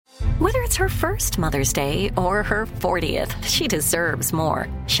Whether it's her first Mother's Day or her 40th, she deserves more.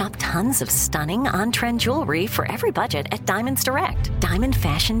 Shop tons of stunning on-trend jewelry for every budget at Diamonds Direct. Diamond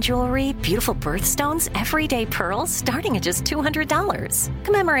fashion jewelry, beautiful birthstones, everyday pearls starting at just $200.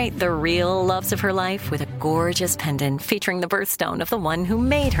 Commemorate the real loves of her life with a gorgeous pendant featuring the birthstone of the one who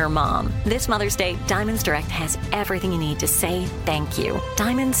made her mom. This Mother's Day, Diamonds Direct has everything you need to say thank you.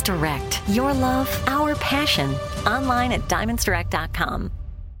 Diamonds Direct. Your love, our passion. Online at diamondsdirect.com.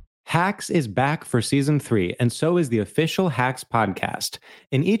 Hacks is back for season 3, and so is the official Hacks podcast.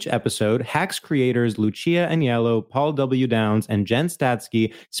 In each episode, Hacks creators Lucia Agnello, Paul W. Downs, and Jen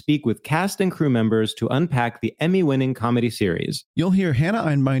Statsky speak with cast and crew members to unpack the Emmy-winning comedy series. You'll hear Hannah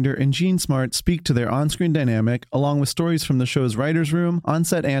Einbinder and Gene Smart speak to their on-screen dynamic, along with stories from the show's writer's room,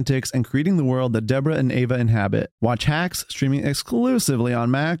 on-set antics, and creating the world that Deborah and Ava inhabit. Watch Hacks, streaming exclusively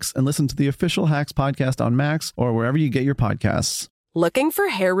on Max, and listen to the official Hacks podcast on Max or wherever you get your podcasts. Looking for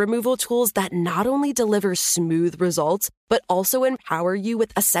hair removal tools that not only deliver smooth results, but also empower you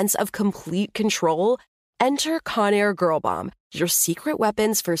with a sense of complete control? Enter Conair Girl Bomb, your secret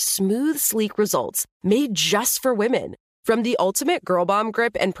weapons for smooth, sleek results, made just for women. From the ultimate Girl Bomb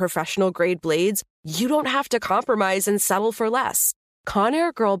grip and professional-grade blades, you don't have to compromise and settle for less.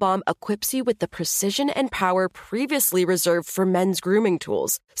 Conair Girl Bomb equips you with the precision and power previously reserved for men's grooming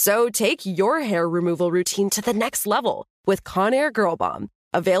tools. So take your hair removal routine to the next level with Conair Girl Bomb.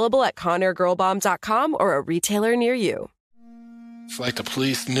 Available at ConairGirlBomb.com or a retailer near you. It's like the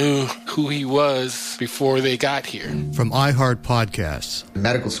police knew who he was before they got here. From iHeart Podcasts. The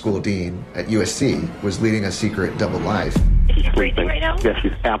medical school dean at USC was leading a secret double life. He's breathing right now? Yes,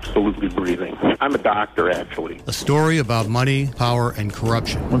 he's absolutely breathing. I'm a doctor, actually. A story about money, power, and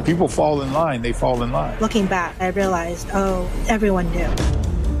corruption. When people fall in line, they fall in line. Looking back, I realized, everyone knew.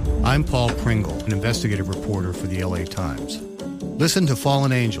 I'm Paul Pringle, an investigative reporter for the LA Times. Listen to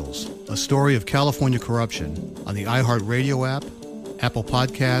Fallen Angels, a story of California corruption on the iHeartRadio app, Apple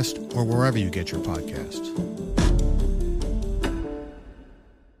Podcast, or wherever you get your podcasts.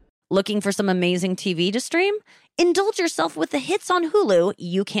 Looking for some amazing TV to stream? Indulge yourself with the hits on Hulu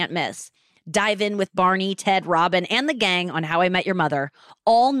you can't miss. Dive in with Barney, Ted, Robin, and the gang on How I Met Your Mother.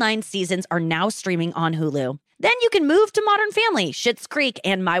 All 9 seasons are now streaming on Hulu. Then you can move to Modern Family, Schitt's Creek,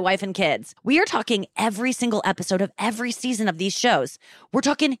 and My Wife and Kids. We are talking every single episode of every season of these shows. We're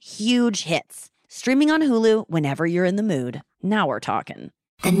talking huge hits. Streaming on Hulu whenever you're in the mood. Now we're talking.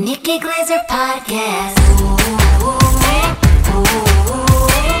 The Nikki Glaser Podcast.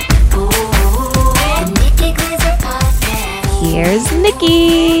 The Nikki Glaser Podcast. Here's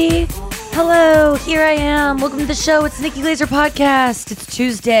Nikki. Hello, here I am. Welcome to the show. It's Nikki Glaser Podcast. It's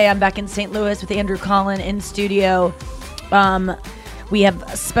Tuesday. I'm back in St. Louis with Andrew Collin in studio. We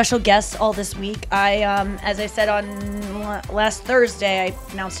have special guests all this week. As I said on last Thursday, I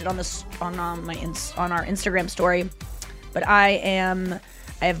announced it on our Instagram story. But I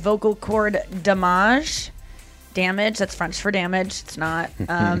have vocal cord damage. That's French for damage. It's not.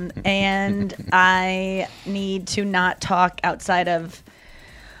 And I need to not talk outside of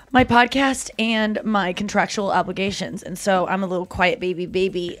my podcast and my contractual obligations. And so I'm a little quiet baby,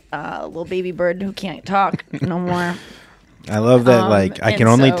 little baby bird who can't talk no more. I love that, I can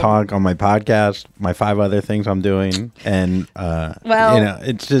only talk on my podcast, my 5 other things I'm doing, and,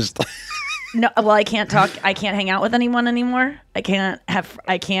 it's just... No, well, I can't talk. I can't hang out with anyone anymore. I can't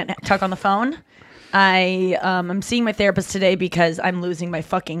talk on the phone. I'm seeing my therapist today because I'm losing my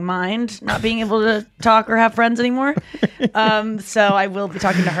fucking mind, not being able to talk or have friends anymore. So I will be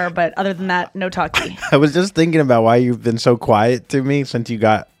talking to her, but other than that, no talkie. I was just thinking about why you've been so quiet to me since you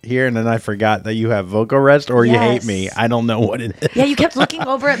got here, and then I forgot that you have vocal rest or you hate me. I don't know what it is. Yeah, you kept looking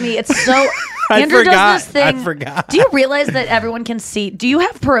over at me. It's so... Andrew does this thing. I forgot. Do you realize that everyone can see? Do you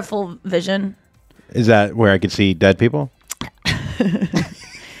have peripheral vision? Is that where I could see dead people?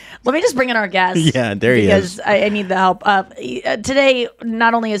 Let me just bring in our guest. Yeah, there he is. Because I need the help. Today,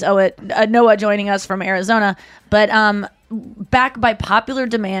 not only is Noah joining us from Arizona, but back by popular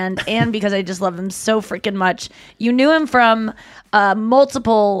demand and because I just love him so freaking much. You knew him from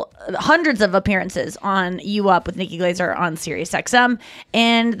hundreds of appearances on You Up with Nikki Glaser on SiriusXM.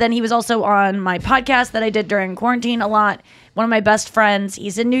 And then he was also on my podcast that I did during quarantine a lot. One of my best friends.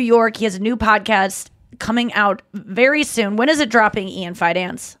 He's in New York. He has a new podcast coming out very soon. When is it dropping, Ian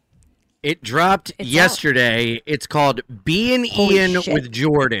Fidance? It dropped yesterday. Out. It's called Be an Ian with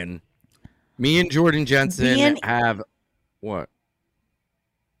Jordan. Me and Jordan Jensen have what?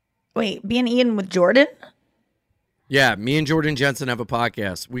 Wait, Be an Ian with Jordan? Yeah, me and Jordan Jensen have a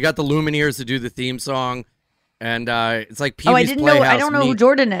podcast. We got the Lumineers to do the theme song, and it's like Pee-wee's Playhouse. I don't know who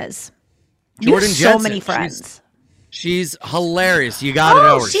Jordan is. Jordan you have Jensen. So many friends. She's hilarious. You gotta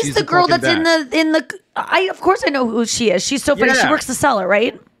know her. She's the girl that's in the. Of course I know who she is. She's so funny. Yeah. She works the cellar,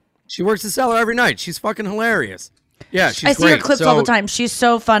 right? She works the cellar every night. She's fucking hilarious. Yeah, she's I see great. her clips all the time. She's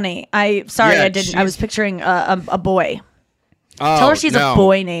so funny. I didn't. I was picturing a boy. Tell her she's a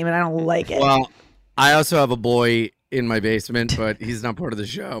boy name, and I don't like it. Well, I also have a boy in my basement, but he's not part of the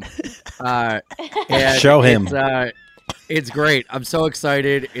show. Show him. It's great. I'm so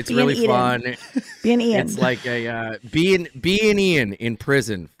excited. It's really fun. Be an Ian. It's like a be an Ian in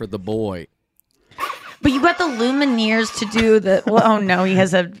prison for the boy. But you got the Lumineers to do the. Well, oh no, he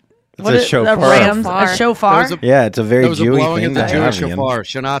has a. What is shofar? A shofar. Yeah, it's a very Jewy blowing thing. At the Jewish shofar.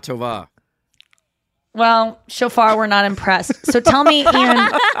 Shana Tova. Well, shofar, we're not impressed. So tell me, Ian.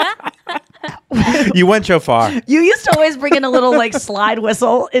 You went shofar. You used to always bring in a little like slide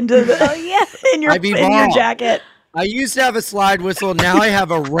whistle into the in your jacket. I used to have a slide whistle. Now I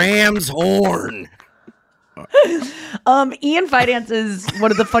have a ram's horn. Ian Fidance is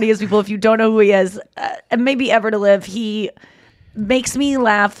one of the funniest people. If you don't know who he is, and maybe ever to live, he makes me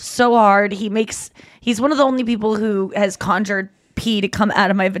laugh so hard. He's one of the only people who has conjured pee to come out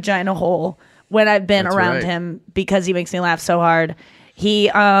of my vagina hole when I've been around him because he makes me laugh so hard.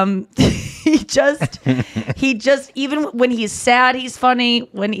 He just even when he's sad, he's funny.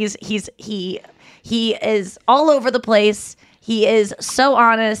 When he is all over the place. He is so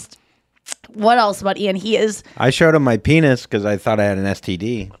honest. What else about Ian? I showed him my penis because I thought I had an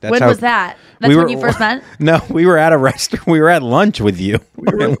STD. When was that? That's when you first met? No, we were at a restaurant. We were at lunch with you.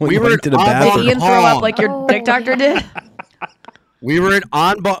 We went to the bathroom. Did Ian throw up like your dick doctor did? We were at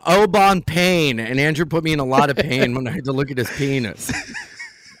Aubon Pain, and Andrew put me in a lot of pain when I had to look at his penis.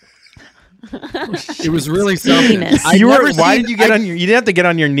 It was really something. Why did you get on your? You didn't have to get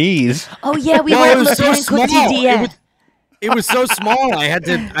on your knees. Oh yeah, we were at Le Pain Quotidien. It was so small. I had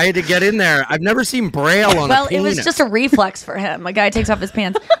to get in there. I've never seen Braille on a penis. Well, it was just a reflex for him. A guy takes off his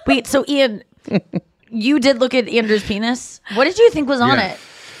pants. Wait, so Ian, you did look at Andrew's penis. What did you think was on it?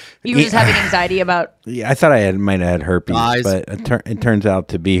 You were just having anxiety about. Yeah, I thought I might have had herpes, but it turns out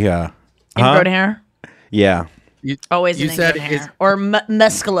to be ingrown hair. Yeah, always you said hair or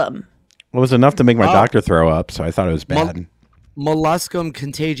mescaline. It was enough to make my doctor throw up, so I thought it was bad. Molluscum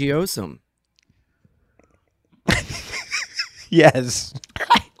contagiosum. Yes.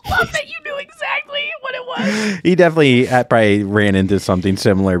 I love that you knew exactly what it was. He definitely probably ran into something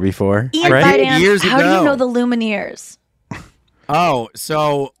similar before. Ian Fidance, years ago. How do you know the Lumineers? Oh,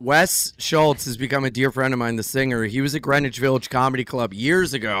 so Wes Schultz has become a dear friend of mine, the singer. He was at Greenwich Village Comedy Club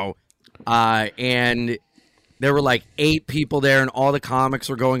years ago, and there were like 8 people there, and all the comics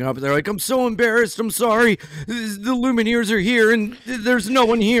were going up. And they're like, I'm so embarrassed. I'm sorry. The Lumineers are here, and there's no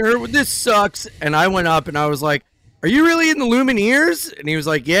one here. This sucks. And I went up, and I was like, are you really in the Lumineers? And he was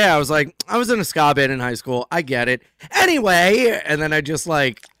like, yeah. I was like, I was in a ska band in high school. I get it. Anyway, and then I just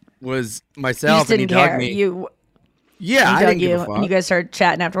like was myself, and he dug me. Yeah, I didn't give a fuck. And you guys started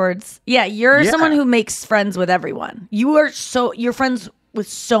chatting afterwards. Yeah, you're someone who makes friends with everyone. You're friends with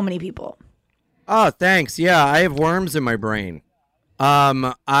so many people. Oh, thanks. Yeah, I have worms in my brain.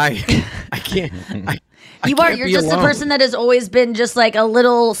 I can't. You're just a person that has always been just like a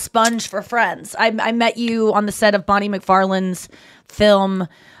little sponge for friends. I met you on the set of Bonnie McFarlane's film,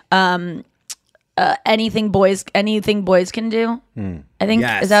 Anything Boys Can Do. I think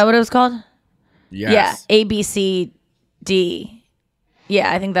is that what it was called? Yes. Yeah, ABCD.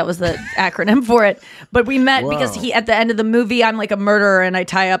 Yeah, I think that was the acronym for it. But we met because at the end of the movie, I'm like a murderer and I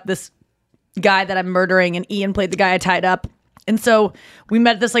tie up this guy that I'm murdering, and Ian played the guy I tied up. And so we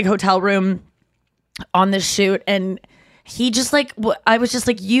met at this like hotel room on this shoot, and he just like, I was just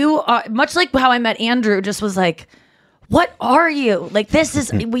like, you are much like how I met Andrew, just was like, what are you? Like, this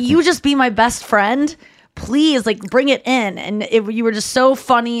is, will you just be my best friend? Please, like, bring it in. And you were just so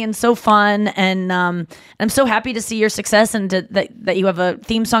funny and so fun. And I'm so happy to see your success and that you have a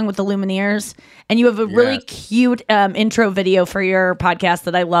theme song with the Lumineers. And you have a really cute intro video for your podcast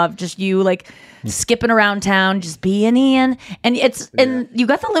that I love. Just you, like, skipping around town, just being Ian. And and you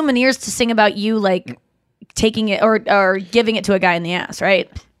got the Lumineers to sing about you, like, taking it or giving it to a guy in the ass, right?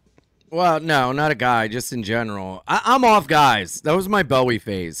 Well, no, not a guy, just in general. I'm off guys. That was my Bowie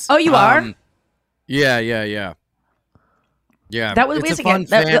phase. Oh, you are? Yeah. That was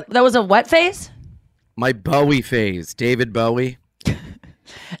that was a what phase? My Bowie phase, David Bowie.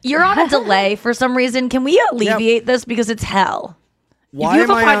 You're on a delay for some reason. Can we alleviate this because it's hell? Why if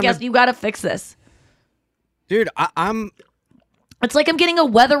you have a podcast, you got to fix this, dude. I'm. It's like I'm getting a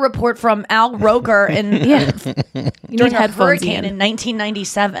weather report from Al Roker and during a hurricane in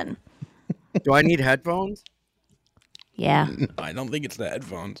 1997. Do I need headphones? Yeah. No, I don't think it's the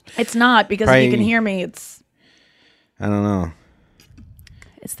headphones. It's not because if you can hear me, it's... I don't know.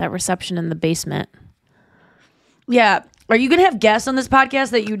 It's that reception in the basement. Yeah. Are you going to have guests on this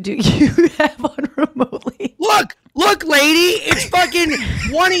podcast that you have on remotely? Look, lady, it's fucking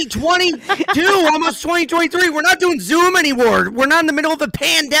 2022, almost 2023. We're not doing Zoom anymore. We're not in the middle of a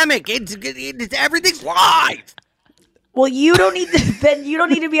pandemic. It's everything's live. Well, you don't need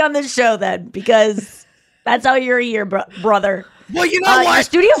to be on this show then, because that's how you're here, brother. Well, you know what? Your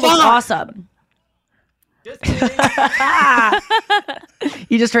studio looks awesome.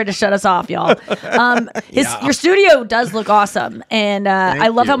 You just tried to shut us off, y'all. Your studio does look awesome, and I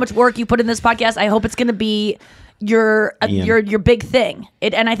love how much work you put in this podcast. I hope it's going to be your big thing,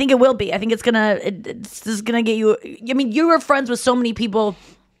 and I think it will be. I think it's gonna get you. I mean, you are friends with so many people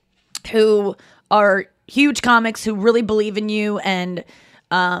who are huge comics who really believe in you, and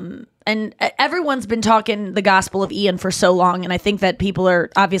everyone's been talking the gospel of Ian for so long, and I think that people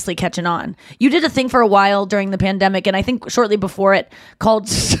are obviously catching on. You did a thing for a while during the pandemic, and I think shortly before it, called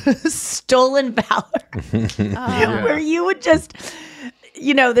Stolen Valor, where you would just,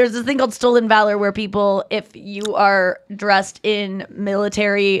 there's this thing called Stolen Valor where people, if you are dressed in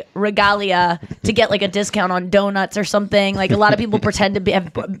military regalia, to get like a discount on donuts or something. Like a lot of people pretend to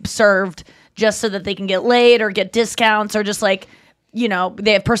have served just so that they can get laid or get discounts, or just like,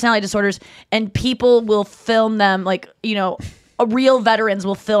 they have personality disorders, and people will film them, like, real veterans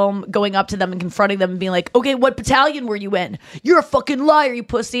will film going up to them and confronting them and being like, okay, what battalion were you in? You're a fucking liar, you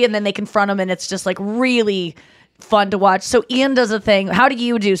pussy. And then they confront them, and it's just like really fun to watch. So Ian does a thing. How do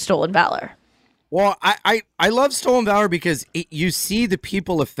you do Stolen Valor? Well, I love Stolen Valor because you see the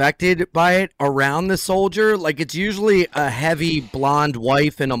people affected by it around the soldier. Like, it's usually a heavy blonde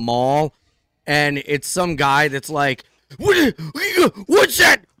wife in a mall, and it's some guy that's like, what's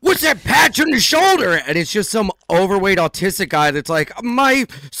that? What's that patch on the shoulder? And it's just some overweight autistic guy that's like, my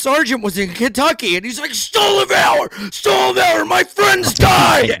sergeant was in Kentucky, and he's like, Stolen Valor, my friends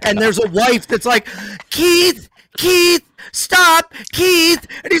died. And there's a wife that's like, Keith, stop, Keith.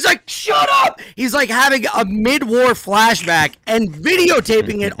 And he's like, shut up. He's like having a mid-war flashback and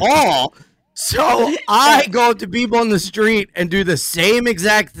videotaping it all. So I go up to people on the street and do the same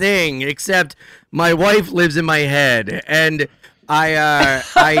exact thing, except my wife lives in my head, and I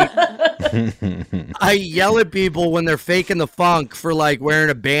yell at people when they're faking the funk for like wearing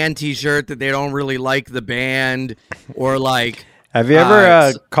a band T-shirt that they don't really like the band, or like. Have you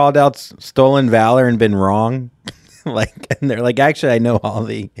ever called out Stolen Valor and been wrong? Like, and they're like, actually, I know all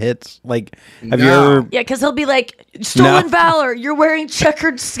the hits. Like, have you ever? Yeah, because he'll be like, Stolen Valor, you're wearing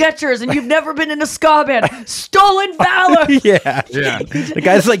checkered Skechers and you've never been in a ska band. Stolen Valor. Yeah. The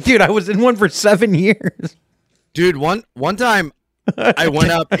guy's like, dude, I was in one for 7 years. Dude, one time I went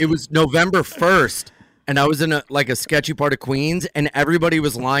up. It was November 1st, and I was in a sketchy part of Queens, and everybody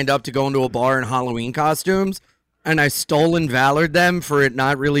was lined up to go into a bar in Halloween costumes, and I Stolen Valored them for it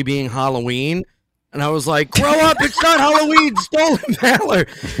not really being Halloween. And I was like, grow up, it's not Halloween, Stolen Valor.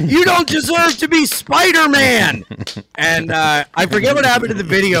 You don't deserve to be Spider-Man. And I forget what happened to the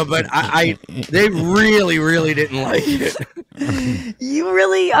video, but they really, really didn't like it. You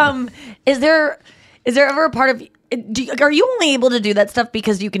really, is there ever a part of, are you only able to do that stuff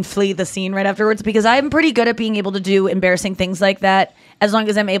because you can flee the scene right afterwards? Because I'm pretty good at being able to do embarrassing things like that, as long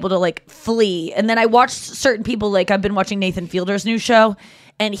as I'm able to like flee. And then I watch certain people, like I've been watching Nathan Fielder's new show,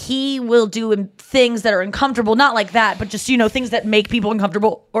 and he will do things that are uncomfortable, not like that, but just, things that make people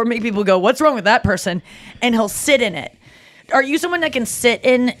uncomfortable or make people go, what's wrong with that person? And he'll sit in it. Are you someone that can sit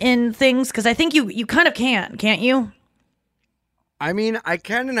in things? Because I think you kind of can't you? I mean, I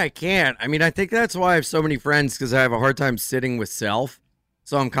can and I can't. I mean, I think that's why I have so many friends, because I have a hard time sitting with self.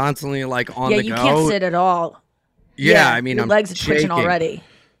 So I'm constantly like on the go. Yeah, you can't sit at all. Yeah, I mean, your legs are twitching already.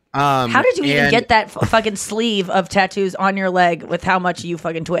 How did you even get that fucking sleeve of tattoos on your leg with how much you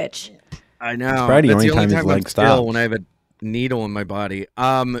fucking twitch? I know. It's probably the only time his leg stops. When I have a needle in my body.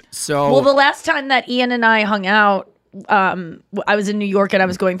 Well, the last time that Ian and I hung out, I was in New York and I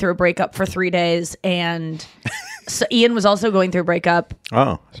was going through a breakup for 3 days, and so Ian was also going through a breakup.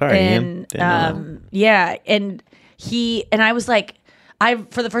 Oh, sorry, Ian. Yeah, and I was like,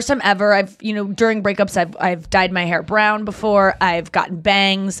 for the first time ever, during breakups, I've dyed my hair brown before. I've gotten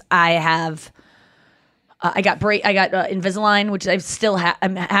bangs. I got Invisalign, which I still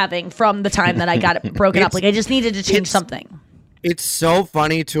am having from the time that I got it broken up. Like, I just needed to change something. It's so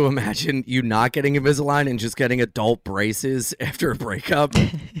funny to imagine you not getting Invisalign and just getting adult braces after a breakup.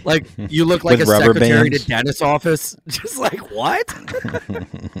 Like, you look like a secretary to dentist's office. Just like, what?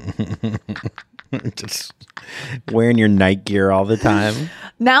 Just wearing your night gear all the time.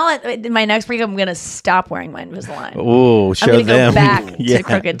 Now, in my next break, I'm going to stop wearing my Invisalign. Oh, show I'm them. Go back to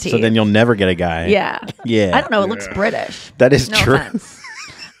crooked teeth. So then you'll never get a guy. Yeah. Yeah. I don't know. It looks British. That is no true. Offense.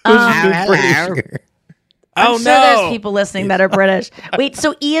 Oh, I'm sure there's people listening that are British. Wait,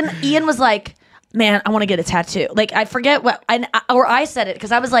 so Ian was like, man, I want to get a tattoo. Like, I forget what, I said it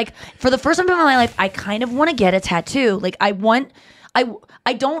because I was like, for the first time in my life, I kind of want to get a tattoo. Like, I know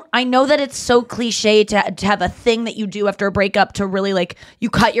that it's so cliche to have a thing that you do after a breakup to really like, you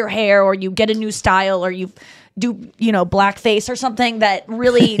cut your hair or you get a new style or you do, blackface or something that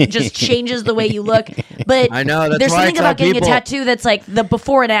really just changes the way you look. But I know, that's there's why something about getting a tattoo that's like the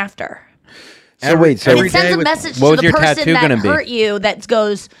before and after. So It sends a message to the person that hurt you that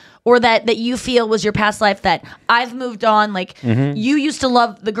goes, or that you feel was your past life, that I've moved on. Like you used to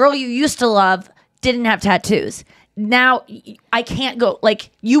love, the girl you used to love didn't have tattoos. Now I can't go,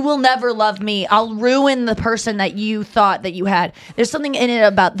 like, you will never love me. I'll ruin the person that you thought that you had. There's something in it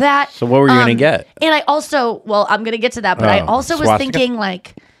about that. So what were you going to get? And I also, well, I'm going to get to that, but I also was thinking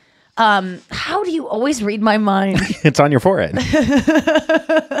like, how do you always read my mind? It's on your forehead.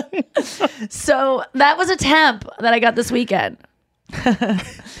 So that was a temp that I got this weekend.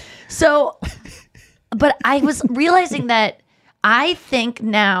 So, but I was realizing that I think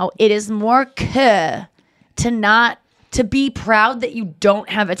now it is more to be proud that you don't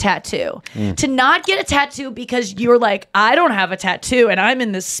have a tattoo. To not get a tattoo because you're like, I don't have a tattoo and I'm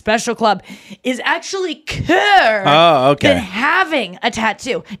in this special club is actually than having a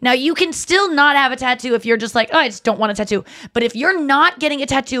tattoo. Now, you can still not have a tattoo if you're just like, oh, I just don't want a tattoo. But if you're not getting a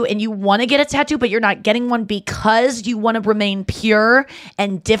tattoo and you want to get a tattoo, but you're not getting one because you want to remain pure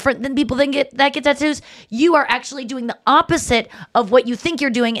and different than people that get tattoos, you are actually doing the opposite of what you think you're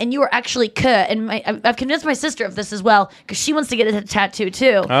doing, and you are actually And I've convinced my sister of this as well, because she wants to get a tattoo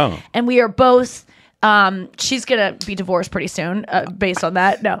too. Oh. And we are both, she's going to be divorced pretty soon based on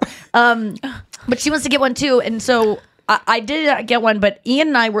that. No. But she wants to get one too. And so I did get one, but Ian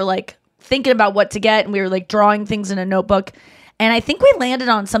and I were like thinking about what to get, and we were like drawing things in a notebook. And I think we landed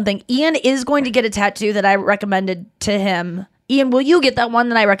on something. Ian is going to get a tattoo that I recommended to him. Ian, will you get that one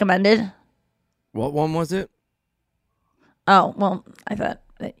that I recommended? What one was it? Oh, well, I thought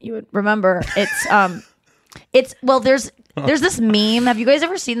that you would remember. There's this meme. Have you guys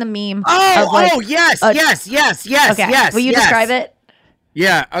ever seen the meme? Yes. Okay. Yes. Will you describe it?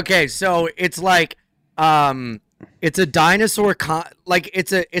 Yeah. Okay. So it's like, it's a dinosaur,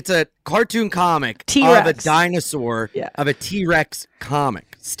 it's a cartoon comic T-Rex. of a dinosaur, of a T-Rex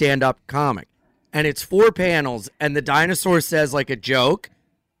comic, stand-up comic. And it's 4 panels, and the dinosaur says like a joke,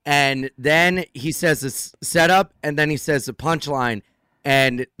 and then he says a setup, and then he says a punchline.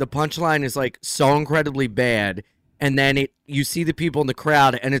 And the punchline is like so incredibly bad. And then you see the people in the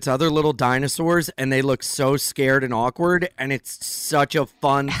crowd, and it's other little dinosaurs, and they look so scared and awkward. And it's such a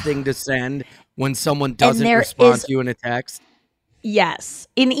fun thing to send when someone doesn't respond to you in a text. Yes.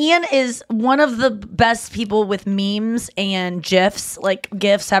 And Ian is one of the best people with memes and GIFs, like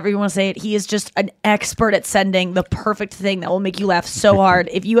GIFs, however you want to say it. He is just an expert at sending the perfect thing that will make you laugh so hard.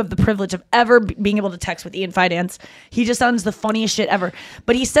 If you have the privilege of ever being able to text with Ian Fidance, he just sounds the funniest shit ever.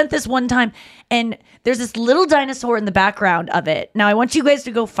 But he sent this one time, and there's this little dinosaur in the background of it. Now, I want you guys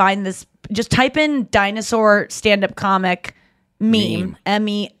to go find this. Just type in dinosaur stand-up comic meme,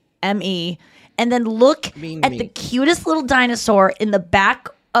 M-E-M-E. And then look at the cutest little dinosaur in the back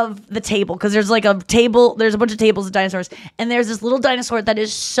of the table, because there's like a table, there's a bunch of tables of dinosaurs, and there's this little dinosaur that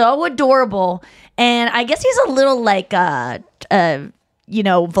is so adorable. And I guess he's a little like what's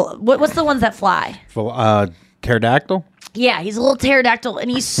the ones that fly? Pterodactyl? Yeah, he's a little pterodactyl, and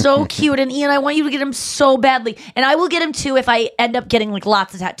he's so cute. And Ian, I want you to get him so badly. And I will get him too if I end up getting like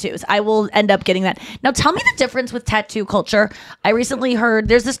lots of tattoos. I will end up getting that. Now, tell me the difference with tattoo culture. I recently heard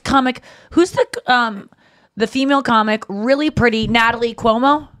there's this comic. Who's the female comic? Really pretty, Natalie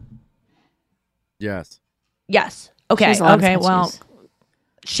Cuomo. Yes. Okay. Okay. Well,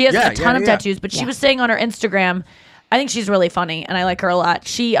 she has a ton of tattoos, but she was saying on her Instagram, I think she's really funny, and I like her a lot.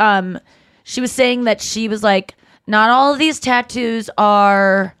 She was saying that she was like, not all of these tattoos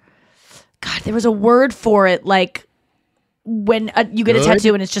are, God, there was a word for it, like when you get a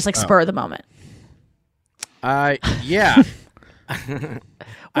tattoo and it's just like spur of the moment. Yeah.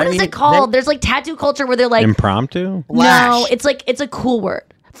 What is it called? There's like tattoo culture where they're like impromptu? No, it's a cool word.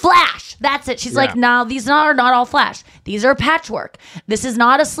 Flash. That's it. She's like, no, these are not all flash. These are patchwork. This is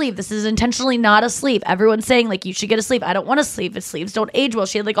not a sleeve. This is intentionally not a sleeve. Everyone's saying like, you should get a sleeve. I don't want a sleeve. If sleeves don't age well.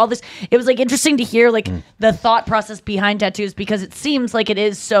 She had like all this. It was like interesting to hear like the thought process behind tattoos, because it seems like it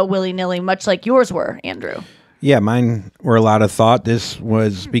is so willy-nilly, much like yours were, Andrew. Yeah, mine were a lot of thought. This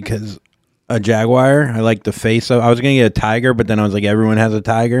was because a jaguar. I like the face of. I was gonna get a tiger, but then I was like, everyone has a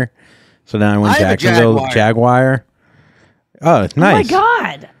tiger, so then I went Jacksonville jaguar. Oh, nice. Oh my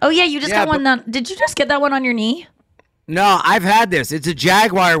god. Oh yeah, you just got one. Did you just get that one on your knee? No, I've had this. It's a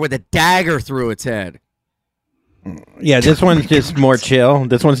jaguar with a dagger through its head. Yeah, this one's just more chill.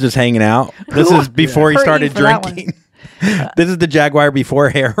 This one's just hanging out. This is before he started drinking. This is the jaguar before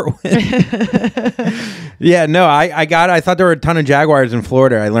heroin. Yeah, no, I thought there were a ton of jaguars in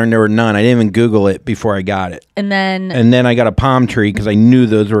Florida. I learned there were none. I didn't even Google it before I got it. And then I got a palm tree because I knew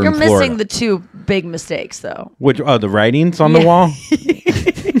those were in Florida. You're missing the two big mistakes, though. Which the writings on the wall?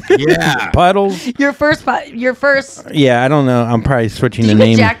 Yeah. Puddles? Your first. Yeah, I don't know. I'm probably switching the Did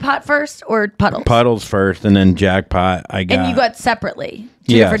name. you get jackpot first or puddles? Puddles first and then jackpot I got. And you got separately.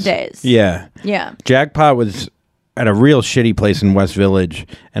 Two different days. Yeah. Yeah. Jackpot was at a real shitty place in West Village,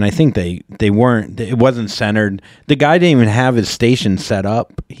 and I think they weren't. It wasn't centered. The guy didn't even have his station set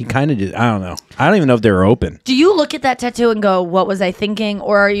up. He kind of just. I don't know. I don't even know if they were open. Do you look at that tattoo and go, "What was I thinking?"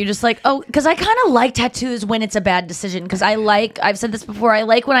 Or are you just like, "Oh," because I kind of like tattoos when it's a bad decision. Because I've said this before. I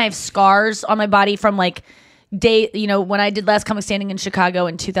like when I have scars on my body from like. When I did Last Comic Standing in Chicago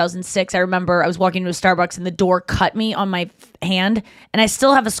in 2006, I remember I was walking into a Starbucks and the door cut me on my hand, and I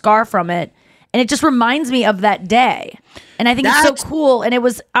still have a scar from it, and it just reminds me of that day, and I think it's so cool, and it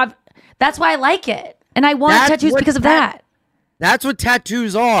was that's why I like it, and I want tattoos because of that. That's what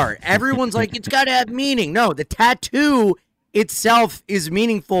tattoos are. Everyone's like, it's got to have meaning. No, the tattoo itself is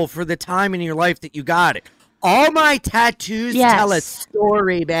meaningful for the time in your life that you got it. All my tattoos tell a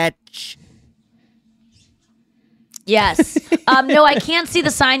story, bitch. Yes. No, I can't see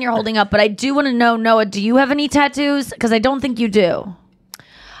the sign you're holding up, but I do want to know, Noah, do you have any tattoos? Because I don't think you do.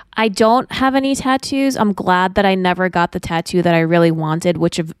 I don't have any tattoos. I'm glad that I never got the tattoo that I really wanted,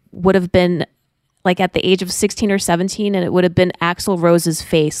 which would have been like at the age of 16 or 17, and it would have been Axl Rose's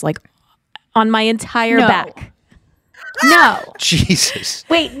face, like on my entire back. No. Jesus.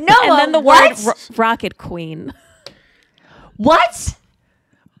 Wait, no. And then the word Rocket Queen. What?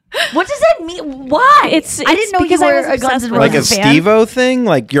 What does that mean? Why? I didn't know because you were I was a Guns N' like Roses a fan. Steve-O thing?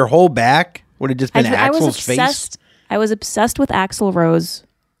 Like your whole back would have just been Axl's face? I was obsessed with Axl Rose,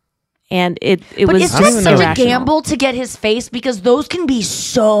 and it but was it's just such a gamble to get his face because those can be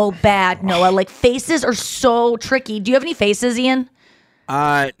so bad, Noah. Like faces are so tricky. Do you have any faces, Ian?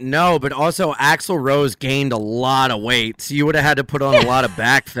 No, but also Axl Rose gained a lot of weight, so you would have had to put on a lot of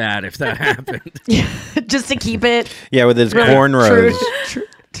back fat if that happened. Just to keep it. Yeah, with his cornrows.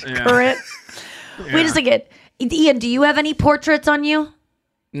 Current. Wait a second. Ian, do you have any portraits on you?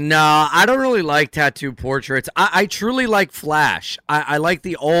 No, I don't really like tattoo portraits. I truly like flash. I like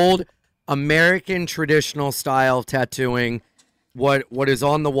the old American traditional style of tattooing. What is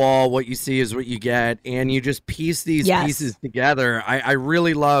on the wall, what you see is what you get, and you just piece these pieces together. I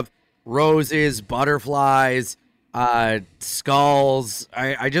really love roses, butterflies, skulls.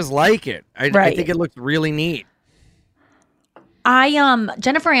 I just like it. I think it looks really neat.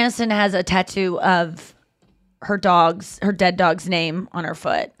 Jennifer Aniston has a tattoo of her dead dog's name on her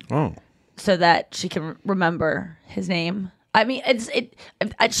foot. Oh. So that she can remember his name. I mean,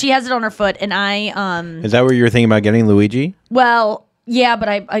 she has it on her foot, and Is that what you were thinking about getting, Luigi? Well, yeah, but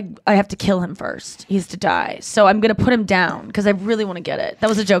I have to kill him first. He has to die. So I'm going to put him down because I really want to get it. That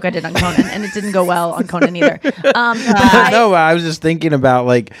was a joke I did on Conan, and it didn't go well on Conan either. No, I was just thinking about,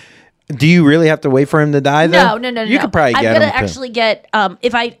 like, do you really have to wait for him to die, though? No. You could probably get him. I'm going to actually get,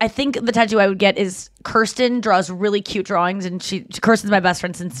 I think the tattoo I would get is Kirsten draws really cute drawings, and Kirsten's my best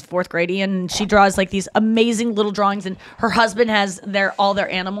friend since 4th grade, and she draws like these amazing little drawings, and her husband has all their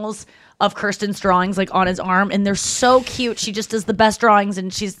animals of Kirsten's drawings like on his arm, and they're so cute. She just does the best drawings,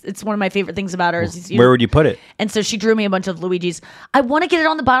 and it's one of my favorite things about her. Where would you put it? And so she drew me a bunch of Luigi's. I want to get it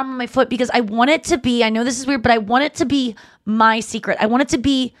on the bottom of my foot because I want it to be, I know this is weird, but I want it to be my secret. I want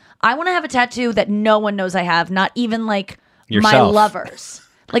to have a tattoo that no one knows I have, not even like yourself. My lovers.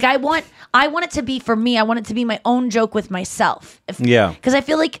 Like I want it to be for me. I want it to be my own joke with myself. Because I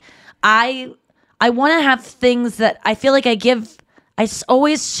feel like I want to have things that I feel like I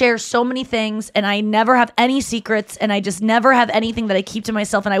always share so many things, and I never have any secrets, and I just never have anything that I keep to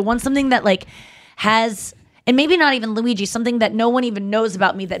myself. And I want something that like has, and maybe not even Luigi, something that no one even knows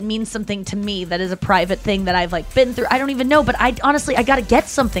about me that means something to me, that is a private thing that I've like been through. I don't even know, but I gotta get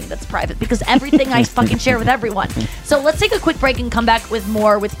something that's private because everything I fucking share with everyone. So let's take a quick break and come back with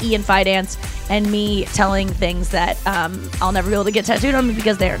more with Ian Fidance and me telling things that I'll never be able to get tattooed on me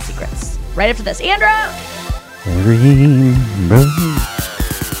because they aren't secrets. Right after this, Andrew!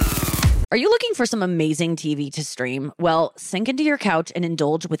 Are you looking for some amazing TV to stream? Well, sink into your couch and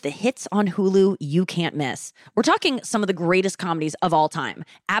indulge with the hits on Hulu you can't miss. We're talking some of the greatest comedies of all time,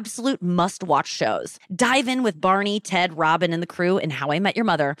 absolute must-watch shows. Dive in with Barney, Ted, Robin, and the crew in How I Met Your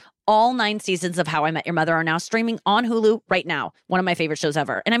Mother. All 9 seasons of How I Met Your Mother are now streaming on Hulu right now. One of my favorite shows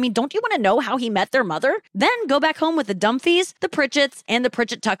ever. And I mean, don't you want to know how he met their mother? Then go back home with the Dumfies, the Pritchetts, and the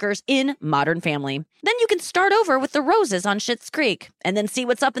Pritchett Tuckers in Modern Family. Then you can start over with the Roses on Schitt's Creek. And then see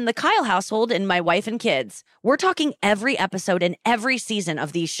what's up in the Kyle household in My Wife and Kids. We're talking every episode and every season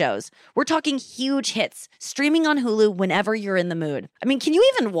of these shows. We're talking huge hits, streaming on Hulu whenever you're in the mood. I mean, can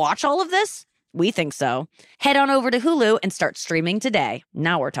you even watch all of this? We think so. Head on over to Hulu and start streaming today.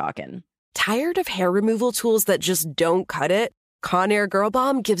 Now we're talking. Tired of hair removal tools that just don't cut it? Conair Girl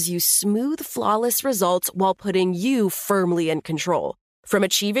Bomb gives you smooth, flawless results while putting you firmly in control. From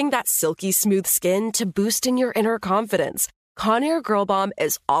achieving that silky smooth skin to boosting your inner confidence, Conair Girl Bomb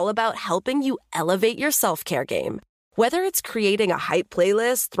is all about helping you elevate your self-care game. Whether it's creating a hype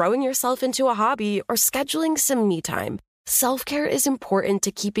playlist, throwing yourself into a hobby, or scheduling some me time, self-care is important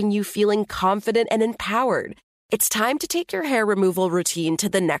to keeping you feeling confident and empowered. It's time to take your hair removal routine to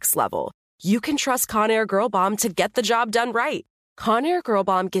the next level. You can trust Conair Girl Bomb to get the job done right. Conair Girl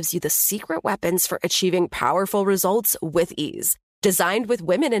Bomb gives you the secret weapons for achieving powerful results with ease. Designed with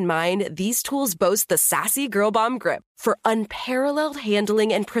women in mind, these tools boast the sassy Girl Bomb grip for unparalleled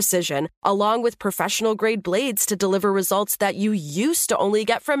handling and precision, along with professional-grade blades to deliver results that you used to only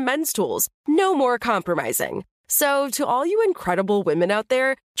get from men's tools. No more compromising. So, to all you incredible women out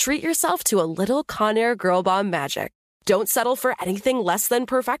there, treat yourself to a little Conair Girl Bomb magic. Don't settle for anything less than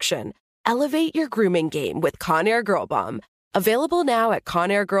perfection. Elevate your grooming game with Conair Girl Bomb. Available now at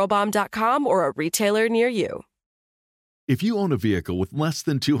ConairGirlBomb.com or a retailer near you. If you own a vehicle with less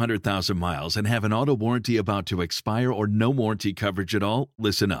than 200,000 miles and have an auto warranty about to expire or no warranty coverage at all,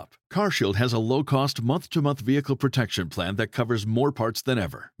 listen up. CarShield has a low-cost month-to-month vehicle protection plan that covers more parts than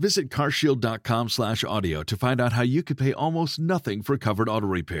ever. Visit carshield.com/audio to find out how you could pay almost nothing for covered auto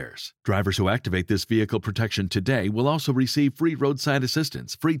repairs. Drivers who activate this vehicle protection today will also receive free roadside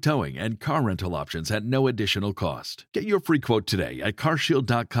assistance, free towing, and car rental options at no additional cost. Get your free quote today at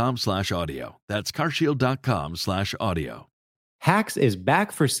carshield.com/audio. That's carshield.com/audio. Hacks is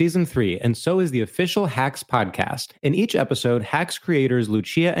back for season 3, and so is the official Hacks podcast. In each episode, Hacks creators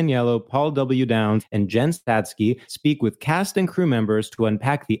Lucia Agnello, Paul W. Downs, and Jen Statsky speak with cast and crew members to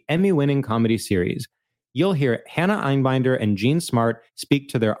unpack the Emmy-winning comedy series. You'll hear Hannah Einbinder and Jean Smart speak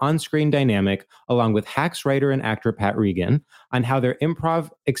to their on-screen dynamic, along with Hacks writer and actor Pat Regan, on how their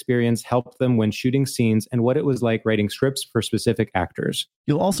improv experience helped them when shooting scenes and what it was like writing scripts for specific actors.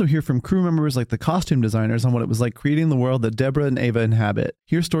 You'll also hear from crew members like the costume designers on what it was like creating the world that Deborah and Ava inhabit.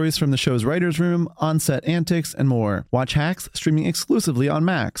 Hear stories from the show's writer's room, on-set antics, and more. Watch Hacks streaming exclusively on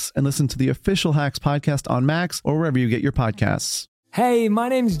Max, and listen to the official Hacks podcast on Max or wherever you get your podcasts. Hey, my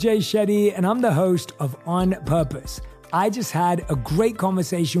name's Jay Shetty, and I'm the host of On Purpose. I just had a great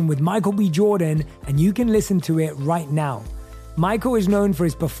conversation with Michael B. Jordan, and you can listen to it right now. Michael is known for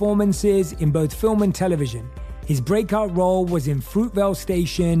his performances in both film and television. His breakout role was in Fruitvale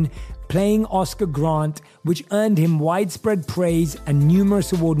Station, playing Oscar Grant, which earned him widespread praise and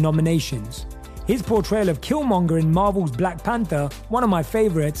numerous award nominations. His portrayal of Killmonger in Marvel's Black Panther, one of my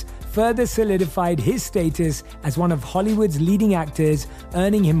favorites, further solidified his status as one of Hollywood's leading actors,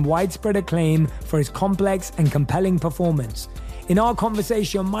 earning him widespread acclaim for his complex and compelling performance. In our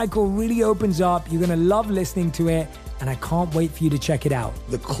conversation, Michael really opens up. You're going to love listening to it, and I can't wait for you to check it out.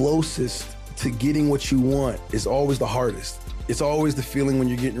 The closest to getting what you want is always the hardest. It's always the feeling when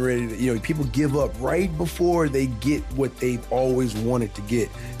you're getting ready to, people give up right before they get what they've always wanted to get.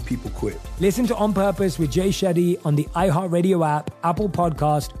 People quit. Listen to On Purpose with Jay Shetty on the iHeartRadio app, Apple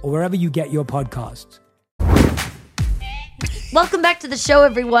Podcast, or wherever you get your podcasts. Welcome back to the show,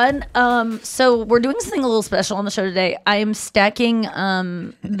 everyone. So we're doing something a little special on the show today. I am stacking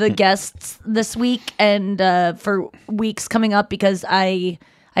the guests this week and for weeks coming up because I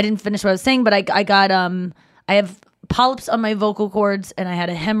didn't finish what I was saying, but I have polyps on my vocal cords and I had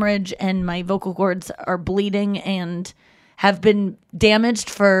a hemorrhage and my vocal cords are bleeding and have been damaged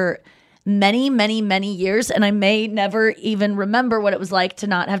for many, many, many years. And I may never even remember what it was like to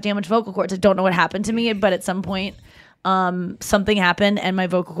not have damaged vocal cords. I don't know what happened to me, but at some point something happened and my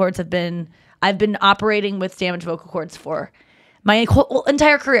vocal cords I've been operating with damaged vocal cords for my whole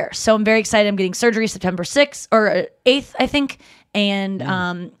entire career. So I'm very excited. I'm getting surgery September 6th or 8th, I think.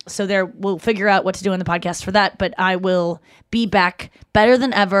 And so we'll figure out what to do on the podcast for that. But I will be back better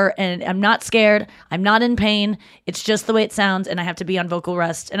than ever. And I'm not scared. I'm not in pain. It's just the way it sounds. And I have to be on vocal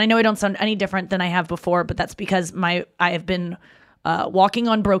rest. And I know I don't sound any different than I have before, but that's because I have been walking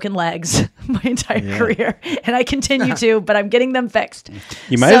on broken legs my entire career, and I continue to, but I'm getting them fixed.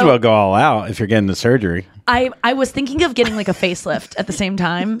 You might as well go all out if you're getting the surgery. I was thinking of getting like a facelift at the same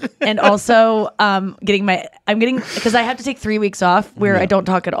time, and also because I have to take 3 weeks off where I don't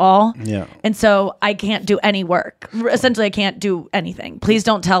talk at all. Yeah. And so I can't do any work. Essentially, I can't do anything. Please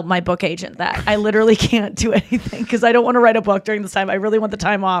don't tell my book agent that. I literally can't do anything because I don't want to write a book during this time. I really want the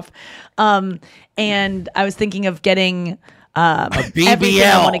time off. And I was thinking of getting a BBL. everything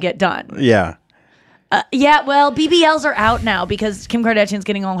I want to get done. Yeah. Well, BBLs are out now because Kim Kardashian's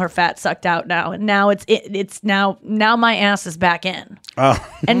getting all her fat sucked out now, and now it's now my ass is back in. Oh.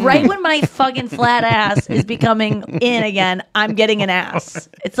 And right when my fucking flat ass is becoming in again, I'm getting an ass.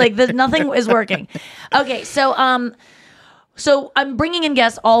 It's like nothing is working. Okay, so I'm bringing in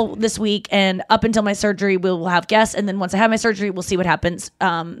guests all this week, and up until my surgery, we'll have guests, and then once I have my surgery, we'll see what happens.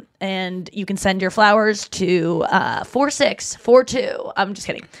 And you can send your flowers to 4642. I'm just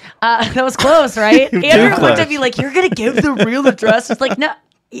kidding. That was close, right? Andrew looked at me like, "You're gonna give the real address?" It's like, no.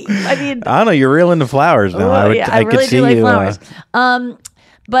 I mean, I don't know. You're real into flowers now. I really could see do like you, flowers.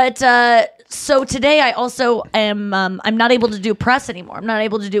 So today I also am. I'm not able to do press anymore. I'm not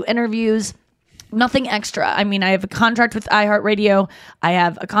able to do interviews. Nothing extra. I mean, I have a contract with iHeartRadio. I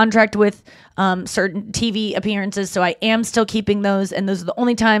have a contract with certain TV appearances, so I am still keeping those, and those are the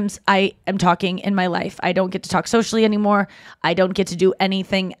only times I am talking in my life. I don't get to talk socially anymore. I don't get to do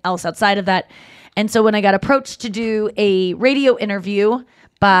anything else outside of that. And so when I got approached to do a radio interview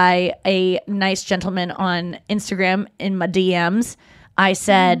by a nice gentleman on Instagram in my DMs, I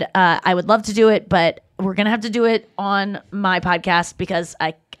said I would love to do it, but we're going to have to do it on my podcast because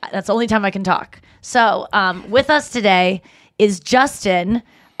that's the only time I can talk. So with us today is Justin.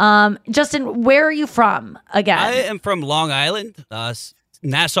 Justin, where are you from again? I am from Long Island,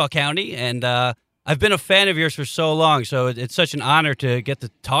 Nassau County, and I've been a fan of yours for so long, so it's such an honor to get to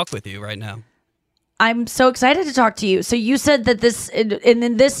talk with you right now. I'm so excited to talk to you. So you said that this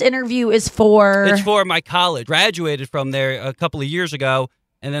interview is for... It's for my college. Graduated from there a couple of years ago,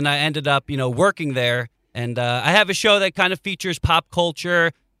 and then I ended up, working there. And I have a show that kind of features pop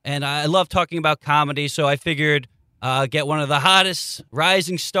culture, and I love talking about comedy, so I figured get one of the hottest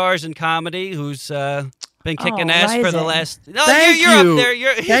rising stars in comedy who's been kicking ass for the last... No, Thank you're you. up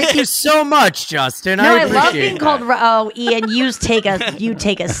there. Thank you so much, Justin. No, I appreciate love being that. called... Oh, Ian, you take a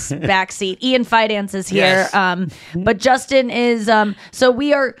back seat. Ian Fidance is here. Yes. But Justin is...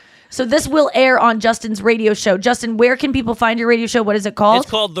 So this will air on Justin's radio show. Justin, where can people find your radio show? What is it called?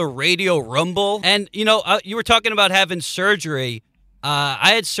 It's called The Radio Rumble. And, you were talking about having surgery.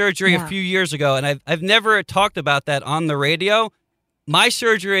 I had surgery a few years ago, and I've never talked about that on the radio. My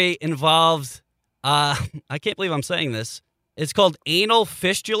surgery involved, I can't believe I'm saying this. It's called anal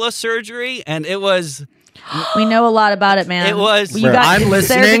fistula surgery, and it was... We know a lot about it, man. It was... I'm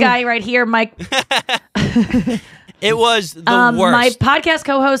listening. There's a guy right here, Mike... It was the worst. My podcast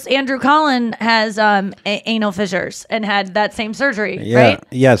co-host Andrew Collin has anal fissures and had that same surgery, right?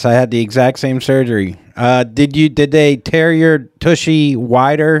 Yes, I had the exact same surgery. Did they tear your tushy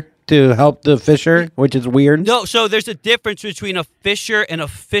wider to help the fissure, which is weird? No, so there's a difference between a fissure and a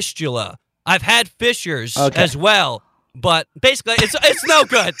fistula. I've had fissures as well, but basically it's no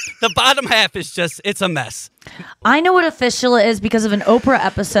good. The bottom half is it's a mess. I know what a fistula is because of an Oprah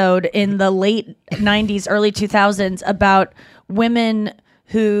episode in the late 90s, early 2000s about women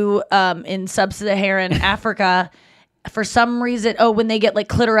who in sub-Saharan Africa, for some reason, when they get like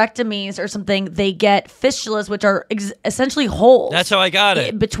clitorectomies or something, they get fistulas, which are essentially holes. That's how I got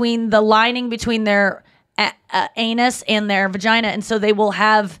it. Between the lining between their anus and their vagina. And so they will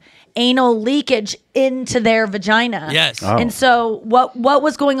have anal leakage into their vagina. Yes. Oh. And so what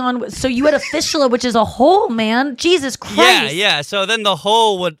was going on? So you had a fistula, which is a hole, man. Jesus Christ. Yeah. So then the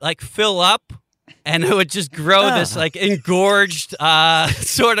hole would like fill up, and it would just grow this like engorged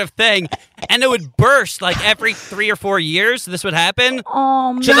sort of thing, and it would burst like every 3 or 4 years. This would happen.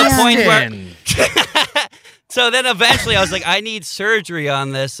 Oh man. To the point where. So then eventually I was like, I need surgery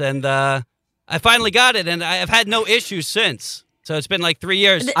on this, and I finally got it, and I've had no issues since. So it's been like 3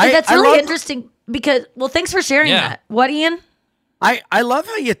 years. That's really interesting because, thanks for sharing that. What, Ian? I love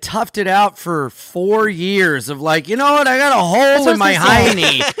how you toughed it out for 4 years of like, you know what, I got a hole in my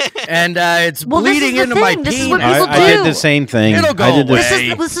hiney and it's bleeding into my penis. This is what people do. I did the same thing. It'll go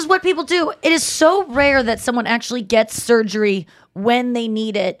away. This is what people do. It is so rare that someone actually gets surgery when they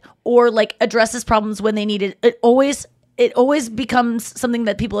need it or like addresses problems when they need it. It always becomes something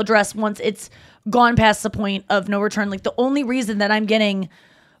that people address once it's gone past the point of no return. Like the only reason that I'm getting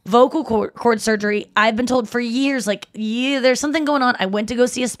vocal cord surgery. I've been told for years, like, yeah, there's something going on. I went to go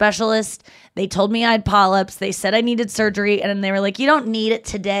see a specialist. They told me I had polyps. They said I needed surgery, and then they were like, you don't need it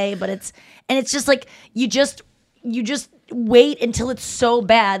today, but it's just like you just wait until it's so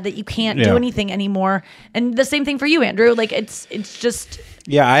bad that you can't do anything anymore. And the same thing for you, Andrew. Like it's just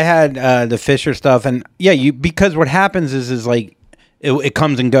I had the Fisher stuff, and because what happens is like it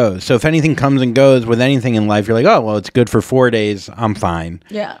comes and goes. So if anything comes and goes with anything in life, you're like, oh, well, it's good for 4 days. I'm fine.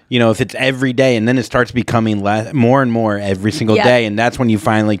 Yeah. If it's every day, and then it starts becoming more and more every single day, and that's when you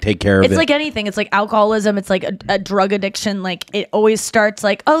finally take care of it. It's like anything. It's like alcoholism. It's like a drug addiction. Like it always starts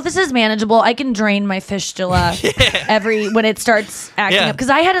like, oh, this is manageable. I can drain my fistula when it starts acting up. Because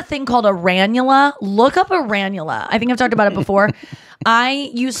I had a thing called a ranula. Look up a ranula. I think I've talked about it before.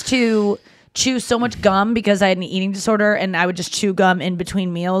 I used to chew so much gum because I had an eating disorder, and I would just chew gum in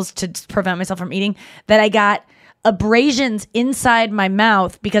between meals to prevent myself from eating, that I got abrasions inside my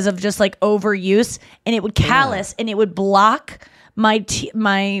mouth because of just like overuse, and it would callus and it would block my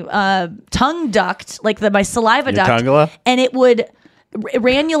tongue duct, like my saliva duct, tongula? And it would.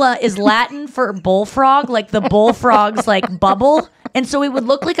 Ranula is Latin for bullfrog, like the bullfrog's like bubble, and so it would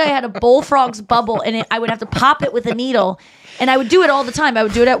look like I had a bullfrog's bubble, and I would have to pop it with a needle. And I would do it all the time. I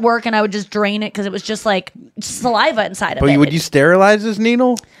would do it at work, and I would just drain it because it was just like saliva inside of it. But would you sterilize this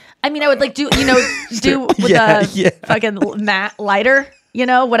needle? I mean, I would like do with a fucking lighter,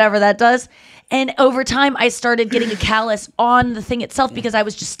 whatever that does. And over time, I started getting a callus on the thing itself because I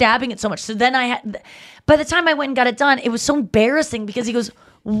was just stabbing it so much. So then by the time I went and got it done, it was so embarrassing because he goes,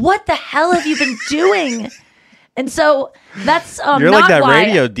 "What the hell have you been doing?" And so that's you're not like that why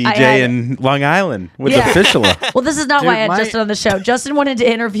radio DJ in Long Island with the fistula. Well, this is not why I had Justin on the show. Justin wanted to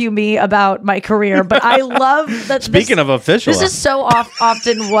interview me about my career, but I love that. Speaking of a fistula, this is so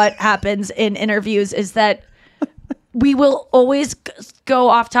often what happens in interviews is that we will always go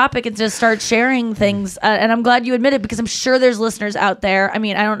off topic and just start sharing things. And I'm glad you admit it because I'm sure there's listeners out there. I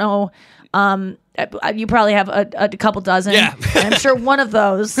mean, I don't know. You probably have a couple dozen. Yeah. And I'm sure one of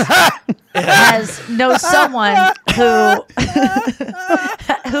those knows someone who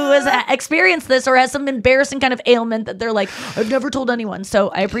has experienced this or has some embarrassing kind of ailment that they're like, I've never told anyone. So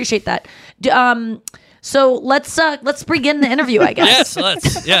I appreciate that. So let's begin the interview, I guess.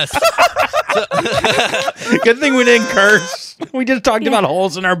 Yes. Good thing we didn't curse. We just talked about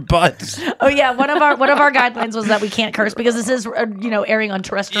holes in our butts. Oh yeah, one of our guidelines was that we can't curse because this is airing on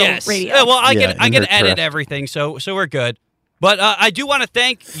terrestrial radio. Well, I can edit everything, so we're good. But I do want to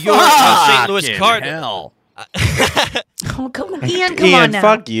thank your St. Louis Cardinals. Oh, come on, Ian! Come on now.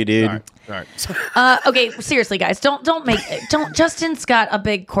 Fuck you, dude. Sorry. Okay, seriously, guys, don't. Justin's got a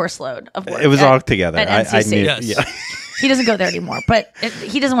big course load of work. It was all together. At NCC. I knew. Yes. Yeah. He doesn't go there anymore, but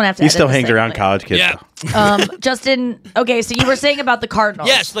he doesn't want to have to. He still hangs around college kids. Yeah. Justin. Okay, so you were saying about the Cardinals.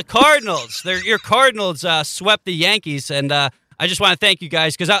 Yes, the Cardinals. Your Cardinals swept the Yankees, and I just want to thank you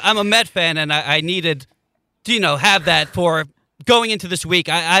guys because I'm a Met fan, and I needed to have that for going into this week.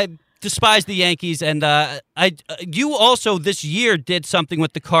 I despise the Yankees, and you also this year did something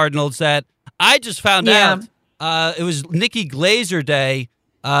with the Cardinals that I just found out. It was Nikki Glazer Day.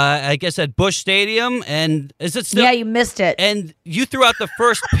 I guess at Busch Stadium, and is it still? Yeah, you missed it. And you threw out the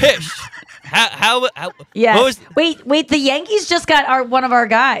first pitch. How yeah. Wait. The Yankees just got one of our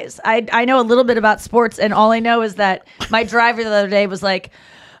guys. I know a little bit about sports, and all I know is that my driver the other day was like,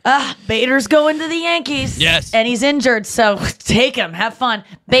 Bader's going to the Yankees. Yes. And he's injured, so take him. Have fun.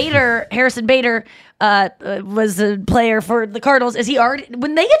 Harrison Bader, was a player for the Cardinals. Is he already,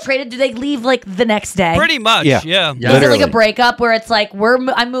 when they get traded, do they leave like the next day? Pretty much, yeah. Is it like a breakup where it's like,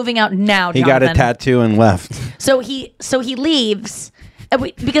 I'm moving out now, He got a tattoo and left. So he leaves.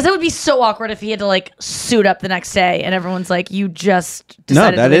 Because it would be so awkward if he had to like suit up the next day and everyone's like, you just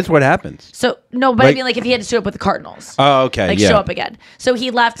decided No, that is what happens. So no, but I mean like if he had to suit up with the Cardinals. Oh, okay. Like show up again. So he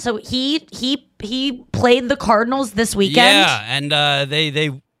left. So he played the Cardinals this weekend. Yeah, and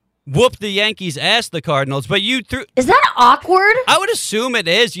they whooped the Yankees' ass, the Cardinals. But you threw. Is that awkward? I would assume it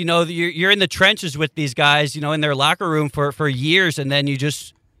is. You're in the trenches with these guys, in their locker room for years, and then you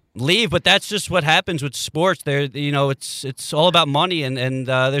just leave. But that's just what happens with sports. It's all about money, and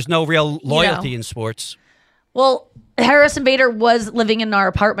there's no real loyalty in sports. Well, Harrison Bader was living in our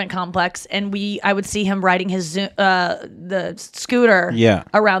apartment complex, and I would see him riding his the scooter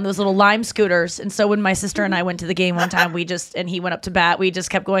around, those little Lime scooters. And so when my sister and I went to the game one time, and he went up to bat, we just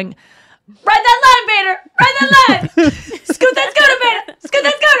kept going, ride that line, Bader! Ride that line! Scoot that scooter, Bader! Scoot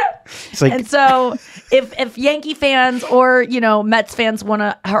that scooter! And so if Yankee fans or, Mets fans want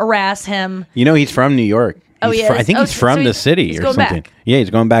to harass him. He's from New York. He is? I think he's from the city or something. Back. Yeah, he's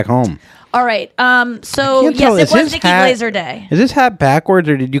going back home. All right. So can't yes, tell. it Is was his Nikki hat- Glaser Day. Is this hat backwards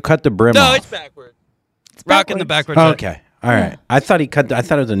or did you cut the brim No, off? it's backwards. Rocking the backwards. Okay. All right. I thought he cut. I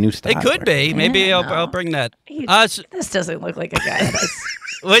thought it was a new style. It could be. Maybe Yeah, I'll bring that. This doesn't look like a guy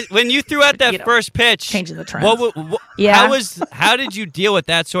that's When you threw out that first pitch, changing the trend. Yeah. How did you deal with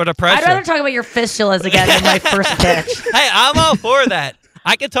that sort of pressure? I'd rather talk about your fistulas again than my first pitch. Hey, I'm all for that.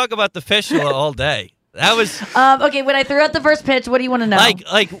 I could talk about the fistula all day. That was okay. When I threw out the first pitch, what do you want to know?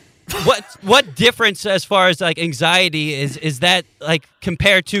 like what difference as far as like anxiety is that like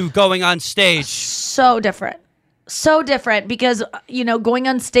compared to going on stage? So different because going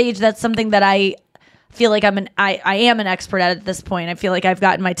on stage, that's something that I feel like I am an expert at this point. I feel like I've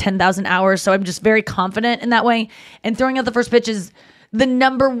gotten my 10,000 hours, so I'm just very confident in that way. And throwing out the first pitch is the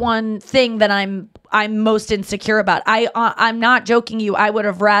number one thing that I'm most insecure about. I'm not joking you. I would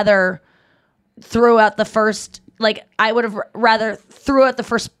have rather threw out the first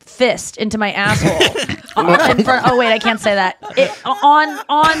fist into my asshole oh wait, I can't say that. On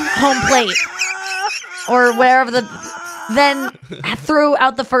home plate or wherever then threw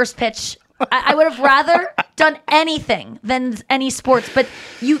out the first pitch. I would have rather done anything than any sports. But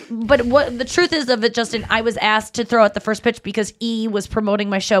what the truth is of it, Justin, I was asked to throw out the first pitch because E was promoting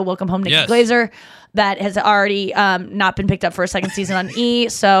my show, Welcome Home, Nikki Glaser. That has already not been picked up for a second season on E,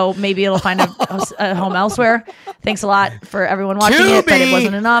 so maybe it'll find a home elsewhere. Thanks a lot for everyone watching it, but it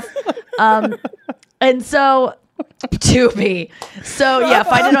wasn't enough. And so Tubi. So yeah,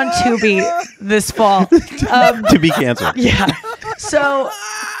 find it on Tubi this fall. To be canceled. Yeah. So,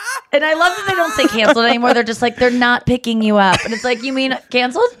 and I love that they don't say canceled anymore. They're just like, they're not picking you up. And it's like, you mean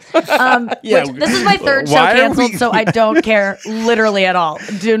canceled? Yeah. This is my third show Why are canceled, we- so I don't care literally at all.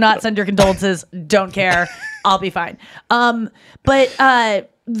 Do not send your condolences. Don't care. I'll be fine. But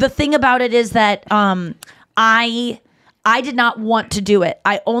the thing about it is that I did not want to do it.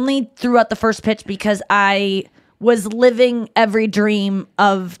 I only threw out the first pitch because I was living every dream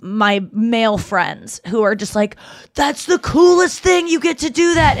of my male friends who are just like, that's the coolest thing, you get to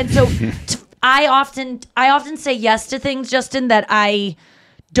do that. And so I often say yes to things, Justin, that I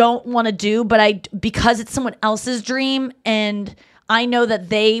don't want to do, but because it's someone else's dream and I know that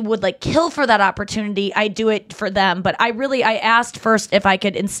they would like kill for that opportunity, I do it for them. But I asked first if I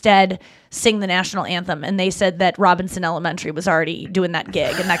could instead sing the national anthem, and they said that Robinson Elementary was already doing that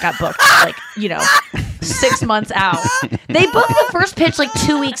gig, and that got booked 6 months out. They booked the first pitch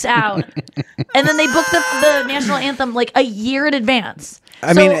 2 weeks out, and then they booked the national anthem a year in advance.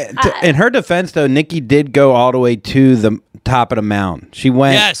 I mean, in her defense, though, Nikki did go all the way to the top of the mound. She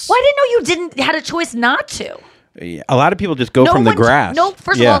went. Yes. Well, I didn't know you had a choice not to. A lot of people just go from the grass.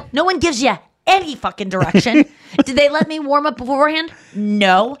 First of all, no one gives you any fucking direction. Did they let me warm up beforehand?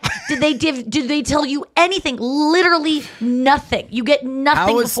 No. Did they tell you anything? Literally nothing. You get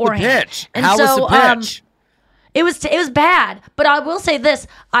nothing How was beforehand. the pitch? And How was the pitch? It was bad, but I will say this: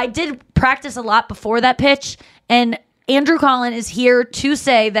 I did practice a lot before that pitch, and Andrew Collin is here to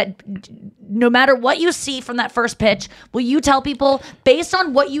say that no matter what you see from that first pitch, will you tell people, based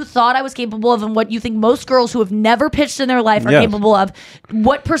on what you thought I was capable of and what you think most girls who have never pitched in their life are capable of,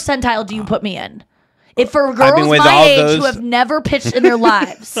 what percentile do you put me in? If for girls my age who have never pitched in their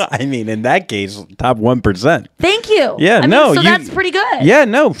lives. I mean, in that case, top 1%. Thank you. Yeah, that's pretty good. Yeah,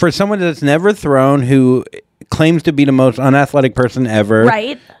 no, for someone that's never thrown, who claims to be the most unathletic person ever,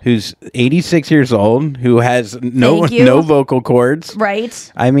 right? Who's 86 years old, who has no vocal cords,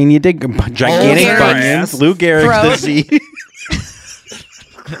 right? I mean, you did gigantic bunions, Lou Gehrig's disease.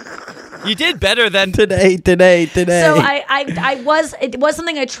 You did better than today. So it was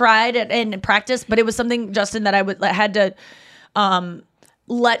something I tried and practiced, but it was something, Justin, that I had to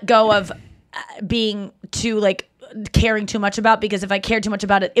let go of being too caring too much about, because if I cared too much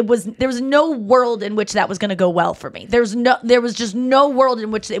about it, there was no world in which that was going to go well for me. There was just no world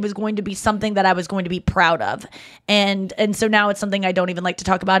in which it was going to be something that I was going to be proud of. And so now it's something I don't even like to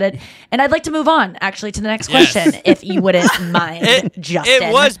talk about it. And I'd like to move on actually to the next question, if you wouldn't mind, Justin.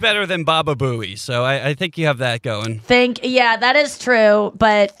 It was better than Baba Booey, so I think you have that going. Yeah, that is true,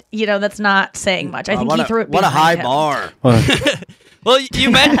 but that's not saying much. I think he threw it What a high him. bar. Well, you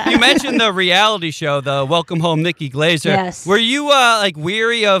mentioned the reality show, the Welcome Home, Nikki Glaser. Yes. Were you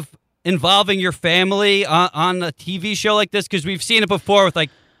weary of involving your family on a TV show like this? Because we've seen it before with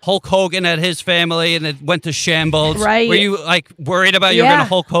Hulk Hogan had his family and it went to shambles. Right. Were you worried about you're going to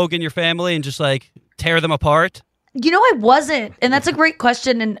Hulk Hogan your family and just tear them apart? I wasn't. And that's a great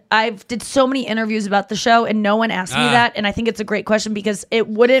question. And I've did so many interviews about the show and no one asked me that. And I think it's a great question because it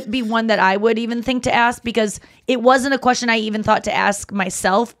wouldn't be one that I would even think to ask, because it wasn't a question I even thought to ask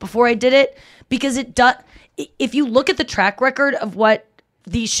myself before I did it. Because if you look at the track record of what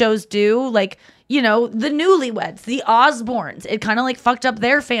these shows do, like, you know, the Newlyweds, the Osbournes, it kind of like fucked up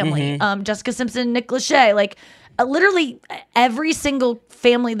their family. Jessica Simpson, Nick Lachey, like literally every single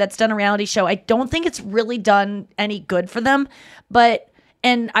family that's done a reality show, I don't think it's really done any good for them.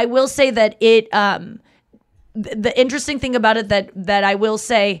 And I will say that it, the interesting thing about it that I will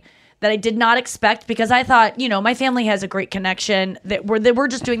say that I did not expect, because I thought, you know, my family has a great connection, that we're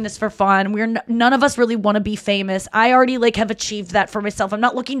just doing this for fun. None of us really want to be famous. I already like have achieved that for myself. I'm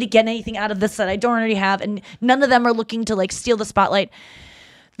not looking to get anything out of this that I don't already have, and none of them are looking to like steal the spotlight.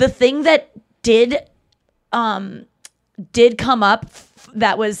 The thing that did come up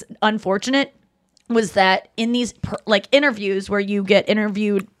that was unfortunate was that in these like interviews where you get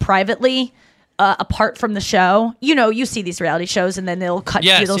interviewed privately, apart from the show, you know, you see these reality shows and then they'll cut,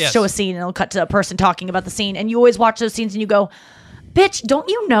 they'll show a scene and they'll cut to a person talking about the scene, and you always watch those scenes and you go, bitch, don't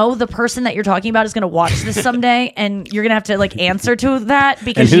you know the person that you're talking about is going to watch this someday and you're going to have to like answer to that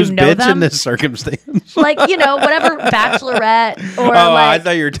because you know them? In this circumstance? Like, you know, whatever, Bachelorette or I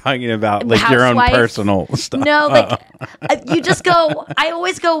thought you were talking about like your own personal stuff. No, like you just go, I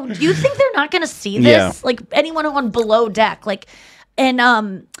always go, do you think they're not going to see this? Yeah. Like anyone on Below Deck, like, and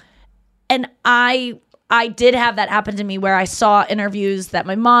I did have that happen to me where I saw interviews that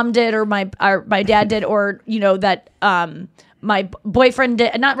my mom did or my dad did, or, you know, that my boyfriend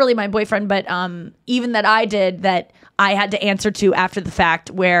did, not really my boyfriend, but even that I did, that I had to answer to after the fact,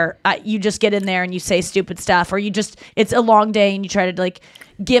 where you just get in there and you say stupid stuff, or it's a long day and you try to like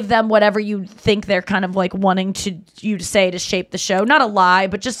give them whatever you think they're kind of like wanting you to say to shape the show. Not a lie,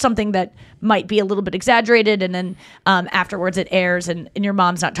 but just something that might be a little bit exaggerated. And then afterwards it airs and your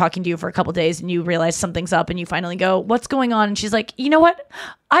mom's not talking to you for a couple days and you realize something's up and you finally go, what's going on? And she's like, you know what?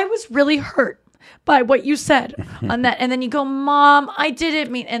 I was really hurt by what you said on that. And then you go, Mom, I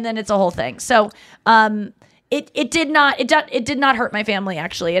didn't mean, and then it's a whole thing. So it did not hurt my family,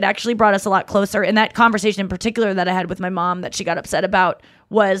 actually. It actually brought us a lot closer. And that conversation in particular that I had with my mom that she got upset about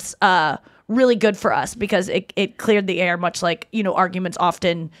was really good for us, because it cleared the air, much like, you know, arguments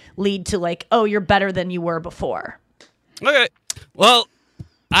often lead to like, oh, you're better than you were before. Okay. Well,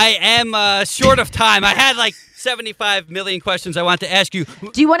 I am short of time. I had like 75 million questions I want to ask you.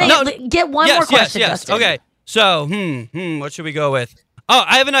 Do you want to get one more question, Justin? Okay. So, what should we go with? Oh,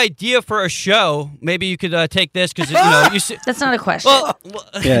 I have an idea for a show. Maybe you could take this because, you know, that's not a question. Well,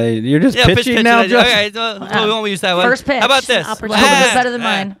 yeah, you're just pitching now. All right, we won't use that one. First pitch. How about this? Opportunity is better than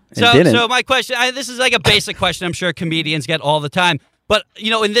mine. So my question, this is like a basic question I'm sure comedians get all the time. But,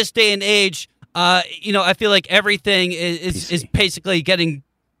 you know, in this day and age, you know, I feel like everything is basically getting,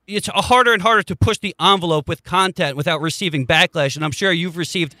 it's harder and harder to push the envelope with content without receiving backlash. And I'm sure you've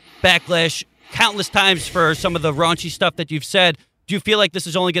received backlash countless times for some of the raunchy stuff that you've said. Do you feel like this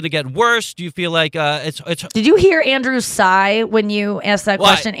is only going to get worse? Do you feel like it's? Did you hear Andrew sigh when you asked that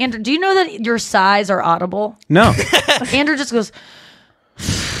question? Andrew, do you know that your sighs are audible? No. Andrew just goes.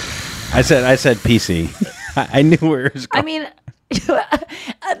 I said PC. I knew where it was going. I mean,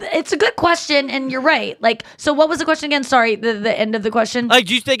 it's a good question, and you're right. Like, so what was the question again? Sorry, the end of the question. Like,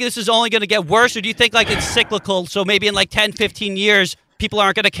 do you think this is only going to get worse, or do you think like it's cyclical? So maybe in like 10, 15 years, people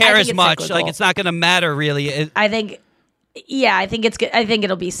aren't going to care as much. Cyclical. Like, it's not going to matter really. I think. Yeah, I think it's good. I think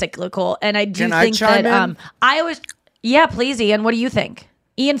it'll be cyclical, and I do Can think I chime that in? I always. Yeah, please, Ian. What do you think?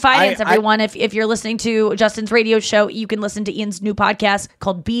 Ian Fidance, everyone. If you're listening to Justin's radio show, you can listen to Ian's new podcast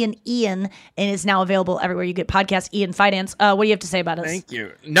called Be an Ian, and it's now available everywhere you get podcasts. Ian Fidance. What do you have to say about us? Thank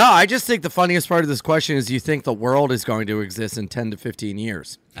you. No, I just think the funniest part of this question is you think the world is going to exist in 10 to 15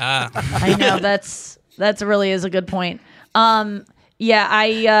 years. I know that's really is a good point. Yeah,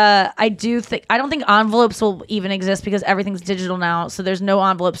 I do think, I don't think envelopes will even exist because everything's digital now, so there's no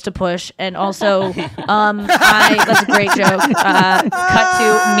envelopes to push. And also, that's a great joke. Cut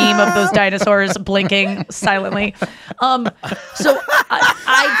to meme of those dinosaurs blinking silently. So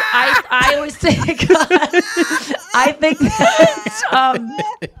I always think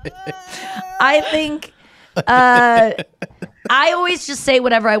I always just say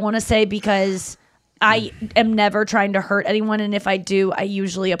whatever I want to say because I am never trying to hurt anyone, and if I do, I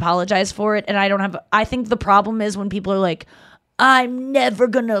usually apologize for it. And I think the problem is when people are like, I'm never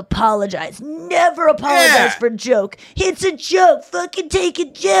gonna apologize. Never apologize for a joke. It's a joke. Fucking take a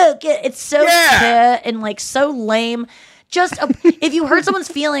joke. It's so and like so lame. Just if you hurt someone's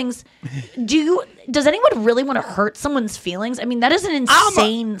feelings, does anyone really want to hurt someone's feelings? I mean, that is an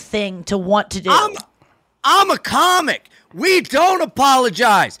insane thing to want to do. I'm a comic. We don't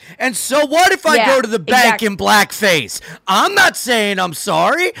apologize. And so what if I go to the bank in blackface? I'm not saying I'm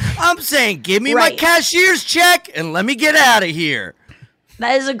sorry. I'm saying give me my cashier's check and let me get out of here.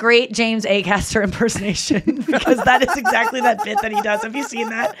 That is a great James Acaster impersonation because that is exactly that bit that he does. Have you seen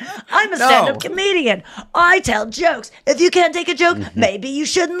that? I'm a stand-up comedian. I tell jokes. If you can't take a joke, maybe you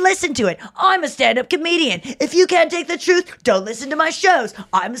shouldn't listen to it. I'm a stand-up comedian. If you can't take the truth, don't listen to my shows.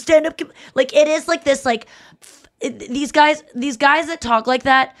 I'm a stand-up like it is like this like these guys that talk like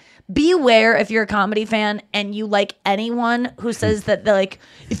that. Beware if you're a comedy fan and you like anyone who says that they're like,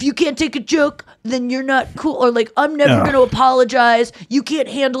 if you can't take a joke, then you're not cool. Or like, I'm never going to apologize. You can't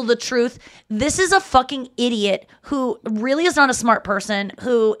handle the truth. This is a fucking idiot who really is not a smart person,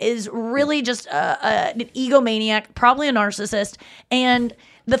 who is really just an egomaniac, probably a narcissist. And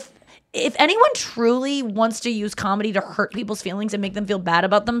if anyone truly wants to use comedy to hurt people's feelings and make them feel bad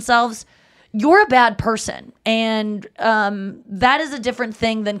about themselves, you're a bad person. And that is a different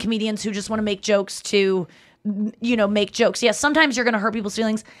thing than comedians who just want to make jokes to, make jokes. Yes, sometimes you're going to hurt people's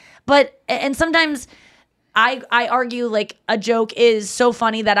feelings, and sometimes I argue like a joke is so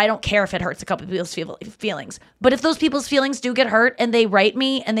funny that I don't care if it hurts a couple of people's feelings. But if those people's feelings do get hurt and they write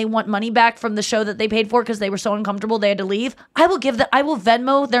me and they want money back from the show that they paid for because they were so uncomfortable they had to leave, I will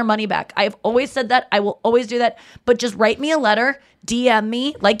Venmo their money back. I've always said that. I will always do that. But just write me a letter, DM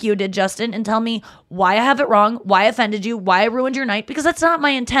me like you did, Justin, and tell me why I have it wrong, why I offended you, why I ruined your night, because that's not my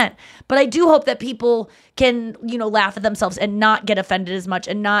intent. But I do hope that people can, laugh at themselves and not get offended as much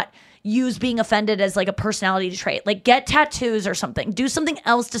and not use being offended as like a personality trait. Like get tattoos or something. Do something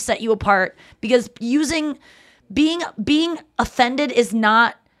else to set you apart, because being offended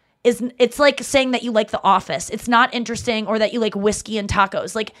it's like saying that you like The Office. It's not interesting, or that you like whiskey and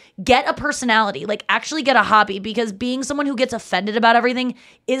tacos. Like get a personality, like actually get a hobby, because being someone who gets offended about everything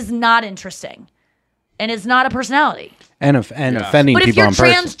is not interesting. And it's not a personality. And offending but if people you're on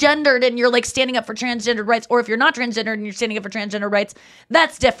purpose. transgendered and you're like standing up for transgendered rights, or if you're not transgendered and you're standing up for transgender rights,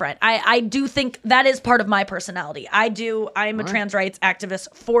 that's different. I do think that is part of my personality. I'm a trans rights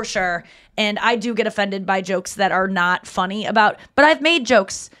activist for sure. And I do get offended by jokes that are not funny but I've made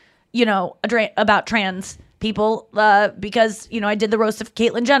jokes, about trans people because, I did the roast of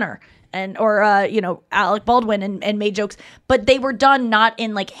Caitlyn Jenner or Alec Baldwin and made jokes, but they were done not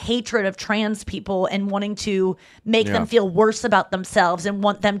in like hatred of trans people and wanting to make them feel worse about themselves and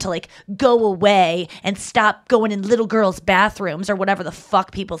want them to like go away and stop going in little girls' bathrooms or whatever the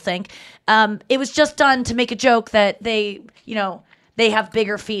fuck people think. It was just done to make a joke that they have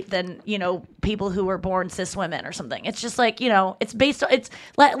bigger feet than, people who were born cis women or something. It's just like, it's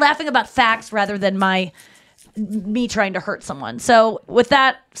laughing about facts rather than me trying to hurt someone. So with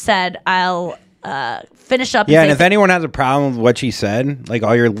that said, I'll finish up. Yeah, and if anyone has a problem with what she said, like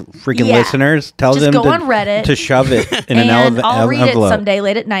all your freaking listeners, tell just them go on Reddit to shove it in an envelope. I'll read it someday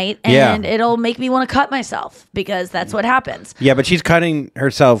late at night, and it'll make me want to cut myself, because that's what happens. Yeah, but she's cutting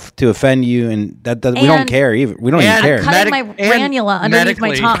herself to offend you, and we don't care either. We don't even care. I'm cutting my ranula underneath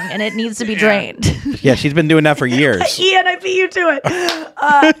my tongue, and it needs to be drained. Yeah, she's been doing that for years. Ian, I beat you to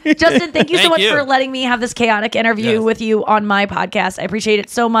it. Justin, thank you so much for letting me have this chaotic interview with you on my podcast. I appreciate it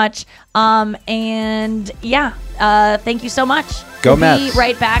so much. And thank you so much. Go we'll Mets. Be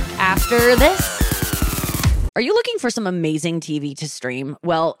right back after this. Are you looking for some amazing TV to stream?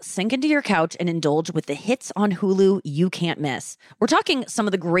 Well, sink into your couch and indulge with the hits on Hulu you can't miss. We're talking some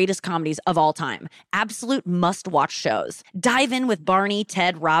of the greatest comedies of all time. Absolute must-watch shows. Dive in with Barney,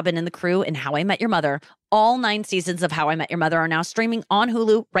 Ted, Robin, and the crew in How I Met Your Mother. All 9 seasons of How I Met Your Mother are now streaming on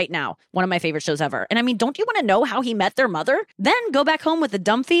Hulu right now. One of my favorite shows ever. And I mean, don't you want to know how he met their mother? Then go back home with the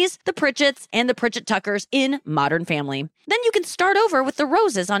Dumfies, the Pritchetts, and the Pritchett Tuckers in Modern Family. Then you can start over with the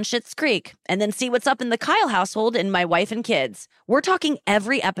Roses on Schitt's Creek. And then see what's up in the Kyle household in My Wife and Kids. We're talking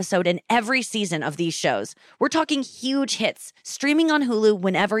every episode and every season of these shows. We're talking huge hits, streaming on Hulu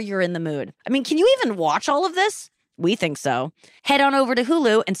whenever you're in the mood. I mean, can you even watch all of this? We think so. Head on over to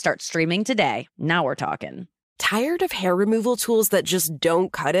Hulu and start streaming today. Now we're talking. Tired of hair removal tools that just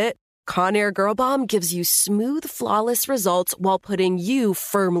don't cut it? Conair Girl Bomb gives you smooth, flawless results while putting you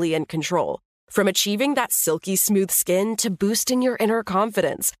firmly in control. From achieving that silky smooth skin to boosting your inner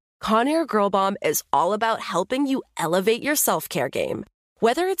confidence, Conair Girl Bomb is all about helping you elevate your self-care game.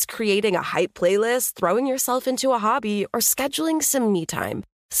 Whether it's creating a hype playlist, throwing yourself into a hobby, or scheduling some me time,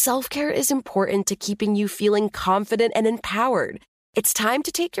 self-care is important to keeping you feeling confident and empowered. It's time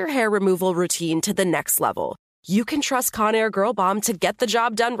to take your hair removal routine to the next level. You can trust Conair Girl Bomb to get the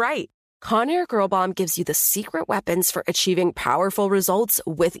job done right. Conair Girl Bomb gives you the secret weapons for achieving powerful results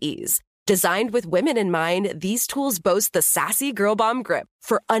with ease. Designed with women in mind, these tools boast the sassy Girl Bomb grip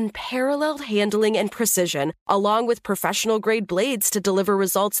for unparalleled handling and precision, along with professional-grade blades to deliver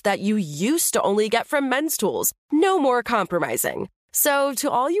results that you used to only get from men's tools. No more compromising. So, to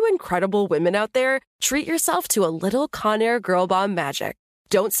all you incredible women out there, treat yourself to a little Conair Girl Bomb magic.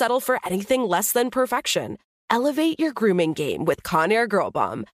 Don't settle for anything less than perfection. Elevate your grooming game with Conair Girl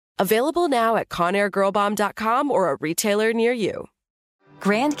Bomb. Available now at ConairGirlBomb.com or a retailer near you.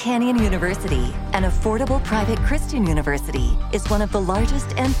 Grand Canyon University, an affordable private Christian university, is one of the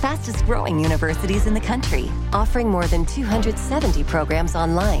largest and fastest growing universities in the country, offering more than 270 programs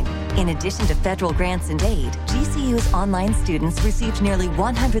online. In addition to federal grants and aid, GCU's online students received nearly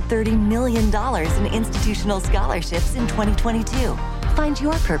 $130 million in institutional scholarships in 2022. Find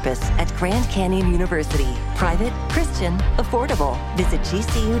your purpose at Grand Canyon University. Private, Christian, affordable. Visit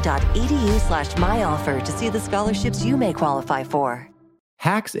gcu.edu/myoffer to see the scholarships you may qualify for.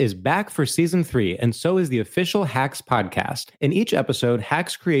 Hacks is back for season 3, and so is the official Hacks podcast. In each episode,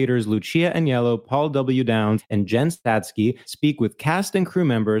 Hacks creators Lucia Aniello, Paul W. Downs, and Jen Statsky speak with cast and crew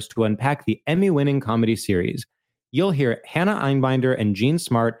members to unpack the Emmy-winning comedy series. You'll hear Hannah Einbinder and Jean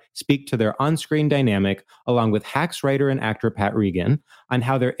Smart speak to their on-screen dynamic, along with Hacks writer and actor Pat Regan, on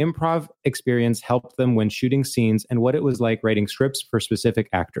how their improv experience helped them when shooting scenes and what it was like writing scripts for specific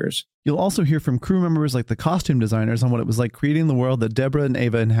actors. You'll also hear from crew members like the costume designers on what it was like creating the world that Deborah and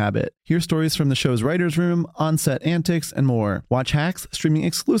Ava inhabit. Hear stories from the show's writer's room, on-set antics, and more. Watch Hacks streaming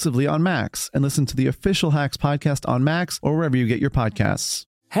exclusively on Max, and listen to the official Hacks podcast on Max or wherever you get your podcasts.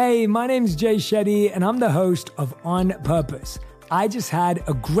 Hey, my name's Jay Shetty, and I'm the host of On Purpose. I just had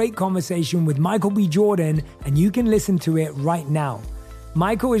a great conversation with Michael B. Jordan, and you can listen to it right now.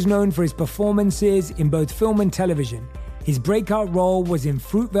 Michael is known for his performances in both film and television. His breakout role was in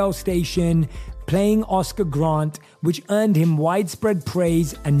Fruitvale Station, playing Oscar Grant, which earned him widespread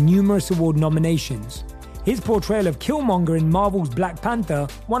praise and numerous award nominations. His portrayal of Killmonger in Marvel's Black Panther,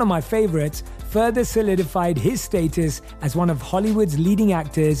 one of my favorites, further solidified his status as one of Hollywood's leading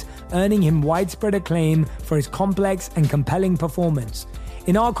actors, earning him widespread acclaim for his complex and compelling performance.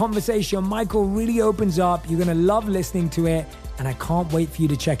 In our conversation, Michael really opens up. You're going to love listening to it, and I can't wait for you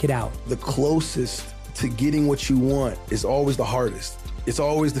to check it out. The closest to getting what you want is always the hardest. It's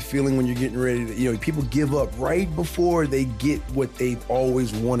always the feeling when you're getting ready to, people give up right before they get what they've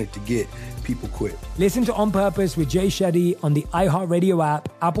always wanted to get. People quit. Listen to On Purpose with Jay Shetty on the iHeartRadio app,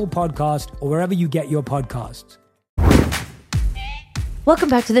 Apple Podcast, or wherever you get your podcasts. Welcome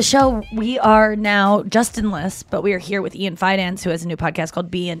back to the show. We are now Justinless, but we are here with Ian Fidance, who has a new podcast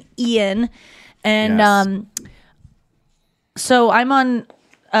called Be an Ian. And Yes. So I'm on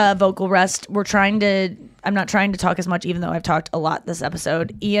vocal rest. I'm not trying to talk as much, even though I've talked a lot this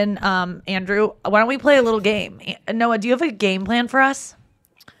episode. Ian, Andrew, why don't we play a little game? Noah, do you have a game plan for us?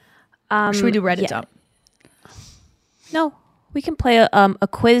 Or should we do Reddit Dump? No, we can play a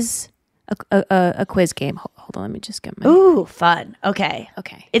quiz, a quiz game. Hold on, let me just get my. Ooh, fun. Okay.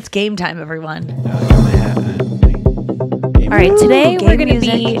 It's game time, everyone. All right, today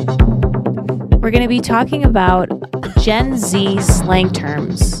we're gonna be talking about Gen Z slang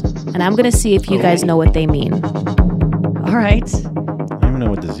terms, and I'm gonna see if you guys know what they mean. All right. I don't even know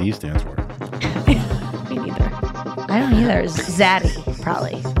what the Z stands for. Me neither. I don't either. Zaddy,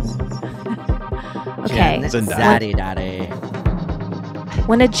 probably. Okay. Zaddy daddy.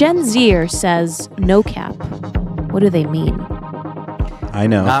 When a Gen Zer says no cap, what do they mean? I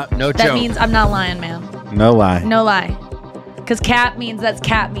know. No That joke. means I'm not lying, man. No lie. No lie. Because cat means that's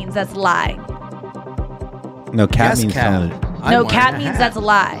lie. No, cat Yes, means cat. telling it. No, cat means that's a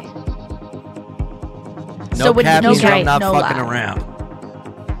lie. No So when cap you means no I'm not no fucking lie. around.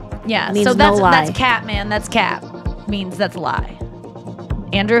 Yeah, Means so no lie. that's cat, man. That's cat. Means that's a lie.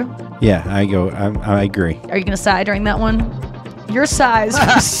 Andrew, Yeah, I agree. are you going to sigh during that one? Your sighs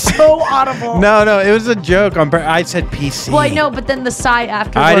were so audible. No, it was a joke. I said PC. Well, I know, but then the sigh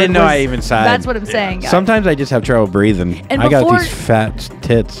afterward. I didn't know was- I even sighed. That's what I'm saying. guys. Sometimes I just have trouble breathing. And I got before- these fat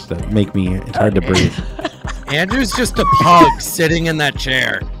tits that make me. It's hard to breathe. Andrew's just a pug sitting in that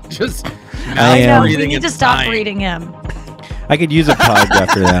chair. Just I I know. am. We breathing need and to stop sighing. reading him. I could use a pug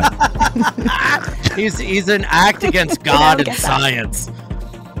after that. He's an act against God and science.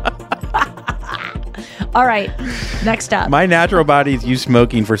 All right, next up. My natural body's used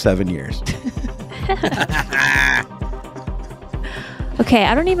smoking for 7 years. Okay,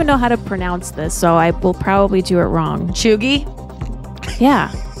 I don't even know how to pronounce this, so I will probably do it wrong. Chugi?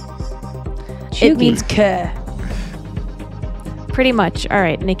 Yeah. It Chugi. means kuh. Pretty much. All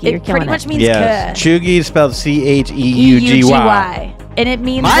right, Nikki, you're It killing pretty much it. means Yes. kuh. Chugi is spelled CHEUGY. EUGY. And it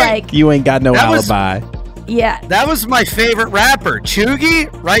means like, You ain't got no That was- alibi. yeah. That was my favorite rapper, Chugi.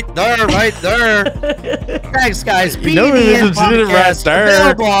 Right there, right there. Thanks, guys. You know BDN this is right podcast there.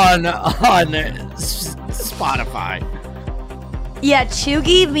 available on Spotify. Yeah,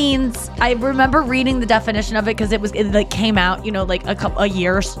 chuggy means, I remember reading the definition of it because it like came out, like a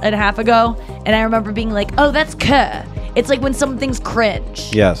year and a half ago. And I remember being like, oh, that's kuh. It's like when something's cringe.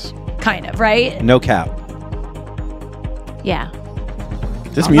 Yes. Kind of, right? No cap. Yeah.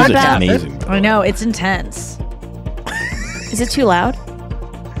 This music's amazing. I know, it's intense. Is it too loud?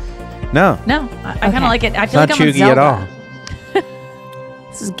 No. No, I kind of like it. I It's feel not like I'm on chuggy Zelda. at all.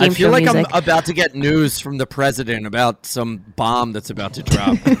 This is I game feel show like music. I'm about to get news from the president about some bomb that's about to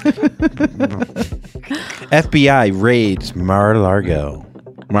drop. FBI raids Mar-a-Lago.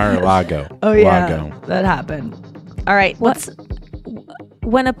 Oh yeah, Lago. that happened. All right, What?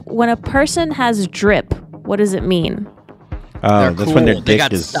 When a person has drip, what does it mean? Oh, They're that's when their cool. They dick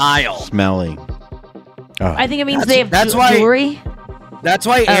got is style. smelly. Oh. I think it means That's- they have that's why- jewelry. That's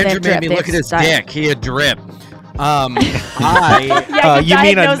why they Andrew have drip, made me they look have at his style. dick. He had drip. I Yeah, you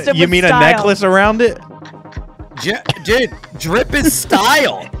diagnosed it with a style. necklace around it? Dude, drip is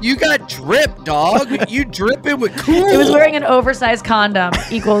style. You got drip, dog. You dripping with cool. It was wearing an oversized condom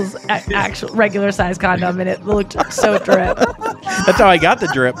equals actual regular size condom, and it looked so drip. That's how I got the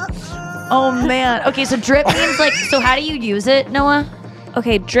drip. Oh man. Okay, so drip means like. So how do you use it, Noah?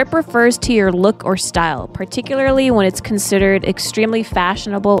 Okay, drip refers to your look or style, particularly when it's considered extremely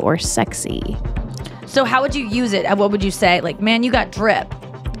fashionable or sexy. So how would you use it? What would you say? Like, man, you got drip.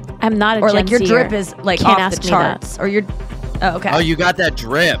 I'm not a Or Gen like your Zer. drip is like Can't off ask the me charts. Or your. Oh, okay. Oh, you got that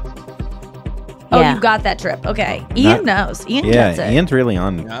drip. Oh, Yeah. you got that drip. Okay. Ian knows. Ian Yeah, gets it. Ian's really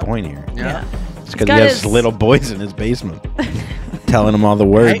on point here. Yeah. It's because got he has his- little boys in his basement telling him all the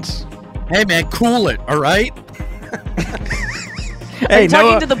words. Hey, man, cool it, all right? Hey, you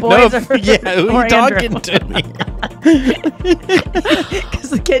talking to the boys or- yeah, who or are you talking Andrew? to me? Because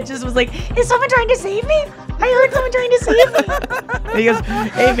the kid just was like, "Is someone trying to save me? I heard someone trying to save me." And he goes,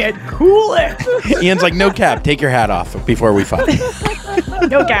 "Hey man, cool it." Ian's like, no cap, take your hat off before we fight.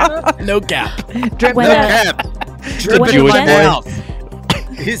 No cap. No cap. Drip. When No a- cap. Drip when in a my Gen- mouth.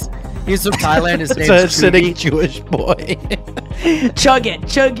 He's from Thailand. His It's name's a acidic Chugi. Jewish boy. Chug it.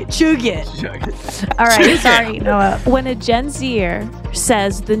 Chug it. Chug it. All right. Sorry, Noah. When a Gen Zer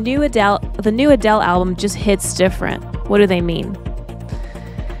says the new Adele album just hits different, what do they mean?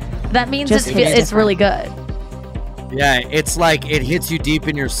 That means Just it's, hits it's different. really good. Yeah, it's like it hits you deep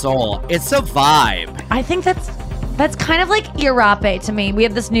in your soul. It's a vibe. I think that's kind of like ear rape to me. We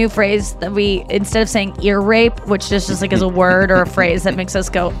have this new phrase that we, instead of saying ear rape, which just like is a word or a phrase that makes us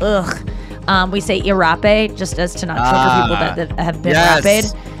go ugh, we say ear rape just as to not trigger people that have been Yes.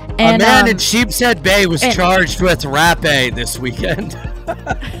 raped. A And man in Sheepshead Bay was and- charged with rape this weekend.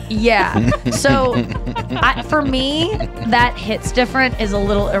 yeah. So for me, that hits different is a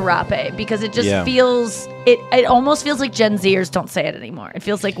little erape because it just Yeah. feels it almost feels like Gen Zers don't say it anymore. It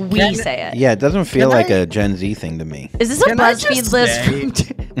feels like we say it. Yeah, it doesn't feel Can like I- a Gen Z thing to me. Is this a Can I BuzzFeed just list say- from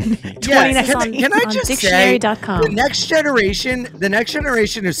Yes, 2019? can I on just say, dictionary.com. the next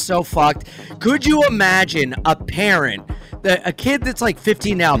generation is so fucked. Could you imagine a parent, a kid that's like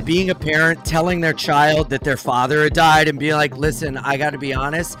 15 now, being a parent, telling their child that their father had died and being like, listen, I got to be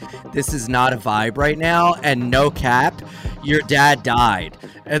honest, this is not a vibe right now, and no cap, your dad died.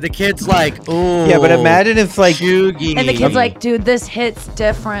 And the kid's like, ooh. Yeah, but imagine if like Chugi. And the kid's like, dude, this hits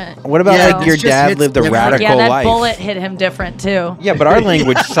different. What about Yeah, like your this just dad hits lived a different. radical Yeah, that life? bullet hit him different too. Yeah, but our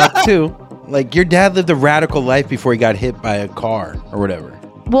language sucked too. Like your dad lived a radical life before he got hit by a car or whatever.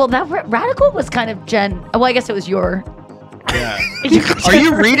 Well, that radical was kind of Gen. Well, I guess it was your. Yeah. Are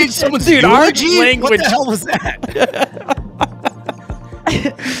you reading someone's Dude, our eulogy? What language- the hell was that?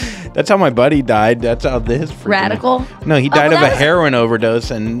 That's how my buddy died. That's how this freaking- Radical? No, he Oh, died well, of a that was- heroin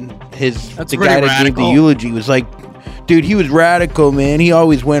overdose, and the That's guy pretty that gave the radical. eulogy was like, "Dude, he was radical, man. He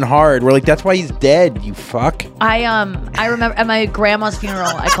always went hard." We're like, "That's why he's dead, you fuck." I remember at my grandma's funeral,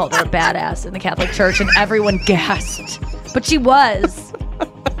 I called her a badass in the Catholic Church, and everyone gasped. But she was.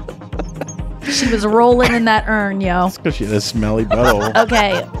 She was rolling in that urn, yo. Because she had a smelly butthole.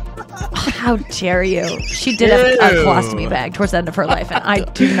 Okay. How dare you? She did a Ew. colostomy bag towards the end of her life, and I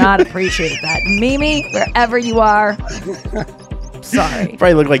do not appreciate that. Mimi, wherever you are, sorry.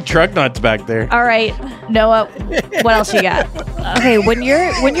 Probably look like truck nuts back there. All right, Noah, what else you got? Okay, when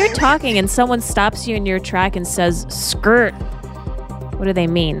you're talking and someone stops you in your track and says skirt, what do they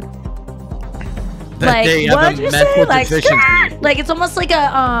mean? That Like, they have what'd a you mental say? Like, deficiency. "Skrrt!" Like, it's almost like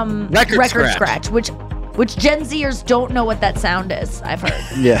a Record scratch, which Gen Zers don't know what that sound is. I've heard.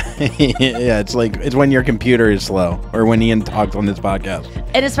 Yeah, yeah. It's like it's when your computer is slow, or when Ian talks on this podcast.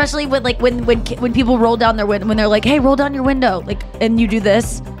 And especially with like when people roll down their window, when they're like, "Hey, roll down your window," like, and you do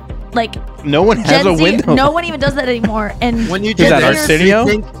this, like No one has Gen a Z, window. no one even does that anymore. And When you Is do that this, Arsenio?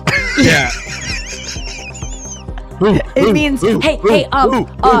 you think- yeah. it means, hey,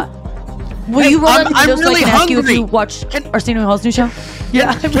 will you roll down your I'm window so I really can ask you if hungry. you watch Arsenio Hall's new show?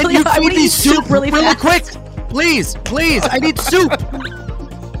 Yeah, Can you I feed want to me eat soup soup really fast. quick? Please, I need soup.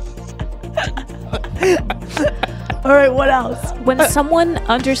 All right, what else? When someone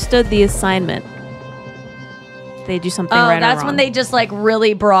understood the assignment, they do something right or that's wrong. when they just like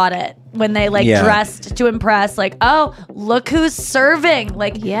really brought it. When they like Yeah. dressed to impress, like, oh, look who's serving.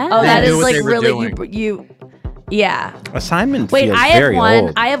 Like, Yeah. oh, They that knew is what like they were really doing. you. Yeah. Assignment Wait, feels I have very one.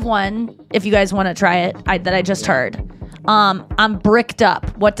 old. I have one. If you guys want to try it, that I just heard. I'm bricked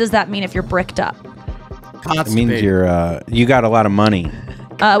up. What does that mean if you're bricked up? It means you got a lot of money.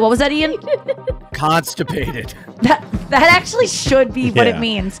 What was that, Ian? Constipated. That actually should be what it Yeah.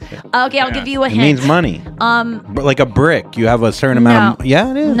 means. Okay, I'll give you a It hint. means money. But like a brick, you have a certain amount of.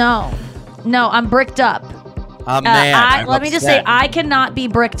 Yeah, it is. No, I'm bricked up. Man, Let me just say, I cannot be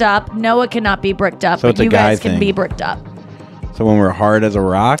bricked up. Noah cannot be bricked up, So but it's a you guy guys can thing. be bricked up. So when we're hard as a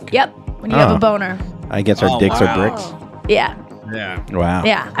rock. Yep, when you have Oh. a boner. I guess our dicks are bricks. Yeah, Yeah. Wow.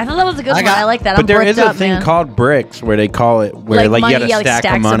 yeah. I thought that was a good one. I like that. But I'm there bricked is a up, thing man. called bricks where they call it where Like like you money, got yeah, a like stack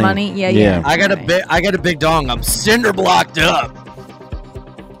stacks of of money. money. Yeah. I got a big dong. I'm cinder blocked up.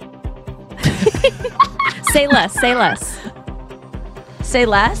 Say less. Say less. Say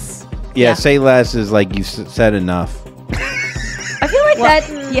less. Yeah, say less is like you said enough. I feel like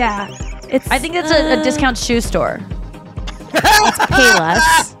that. Yeah, I think it's a discount shoe store. Pay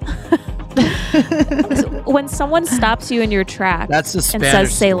less. When someone stops you in your tracks That's the and Spanish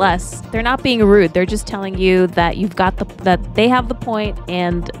says "say word. less," they're not being rude. They're just telling you that you've got that they have the point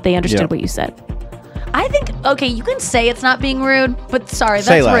and they understood Yep. what you said. I think you can say it's not being rude, but sorry,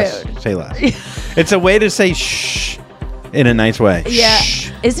 Say that's less. rude. Say less. It's a way to say shh in a nice way. Yeah.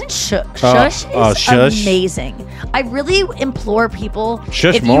 Shh. Isn't shush Oh, is shush. amazing. I really implore people,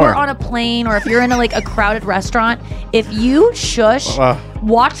 Shush if you more. are on a plane or if you're in a crowded restaurant, if you shush,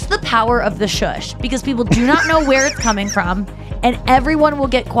 watch the power of the shush, because people do not know where it's coming from and everyone will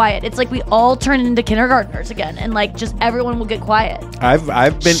get quiet. It's like we all turn into kindergartners again and like just everyone will get quiet. I've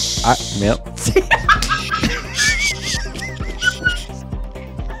been. Yep.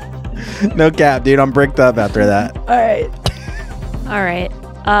 No cap, dude. I'm bricked up after that. All right.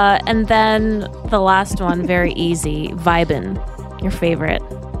 And then the last one, very easy, vibin'. Your favorite.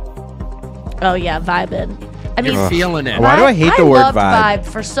 Oh yeah, vibin'. I mean, You're feeling it. Why do I hate the word loved vibe?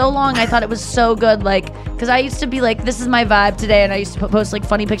 For so long, I thought it was so good. Like, because I used to be like, this is my vibe today, and I used to post like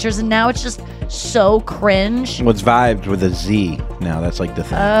funny pictures, and now it's just so cringe. What's vibed with a Z now? That's like the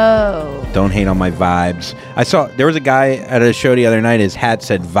thing. Oh. Don't hate on my vibes. I saw there was a guy at a show the other night. His hat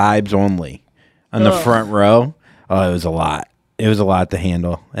said "vibes only" on the Ugh. front row. Oh, it was a lot. It was a lot to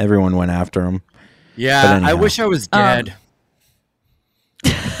handle. Everyone went after him. Yeah, But anyhow. I wish I was dead.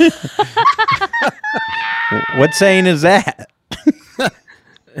 What saying is that?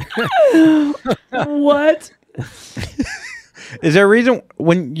 What? Is there a reason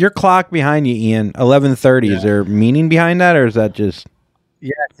when your clock behind you, Ian, 11:30? Is there meaning behind that, or is that just?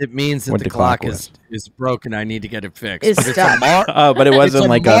 Yes, it means that What the the clock clock is broken. I need to get it fixed. It's But it's stuck. Oh, but it wasn't it's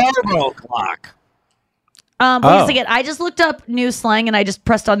like a a. Marlboro clock. Wait Oh. a second. I just looked up new slang, and I just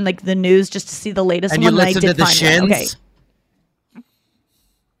pressed on like the news just to see the latest And you one. And I listen did to the find Shins? one. Okay.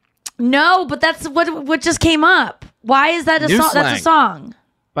 No, but that's what just came up. Why is that a New song? slang. That's a song.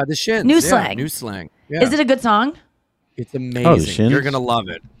 By the Shins. New yeah, slang. New slang. Yeah. Is it a good song? It's amazing. Shins? You're going to love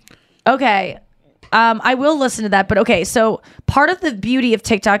it. Okay. I will listen to that, but okay. So part of the beauty of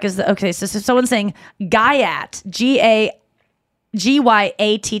TikTok is so someone's saying Gyatt, Gyat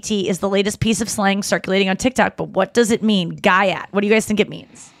is the latest piece of slang circulating on TikTok, but what does it mean? Gyatt. What do you guys think it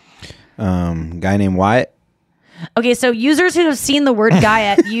means? Guy named Wyatt. Okay, so users who have seen the word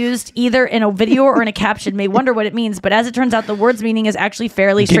Gyatt used either in a video or in a caption may wonder what it means, but as it turns out, the word's meaning is actually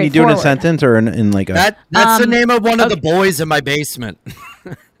fairly Can you do straightforward. it in a sentence or in like a? That's the name of one of the boys in my basement.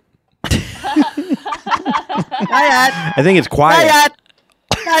 I think it's quiet.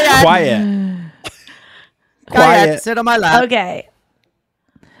 Quiet. Quiet. Sit on my lap. Okay.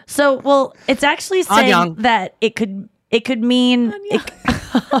 So, well, it's actually saying Anyang. that it could mean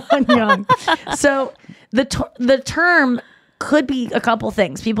Anyang. So the term could be a couple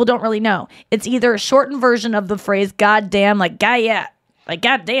things. People don't really know. It's either a shortened version of the phrase "goddamn," like "goddamn," like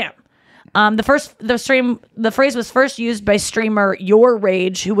 "goddamn." The phrase was first used by streamer Your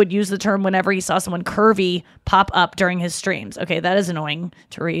Rage, who would use the term whenever he saw someone curvy pop up during his streams. Okay, that is annoying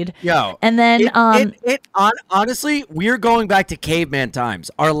to read. Yo, and then honestly, we're going back to caveman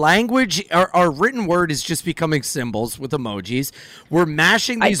times. Our language, our written word is just becoming symbols with emojis. We're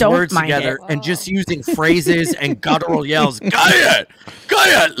mashing I these don't words mind together it. and just using phrases and guttural yells. Guyat,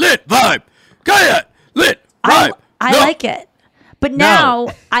 lit vibe. Guyat, lit vibe. I like it. But now,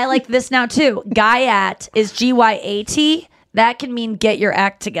 I like this now too. Gyatt is Gyat. That can mean get your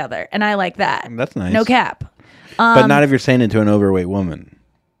act together. And I like that. That's nice. No cap. But not if you're saying it to an overweight woman.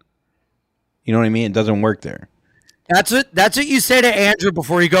 You know what I mean? It doesn't work there. That's what you say to Andrew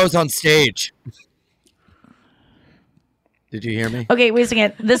before he goes on stage. Did you hear me? Okay, wait a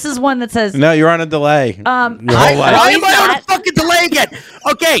second. This is one that says No, you're on a delay. Your whole life. Why am I on a fucking delay again?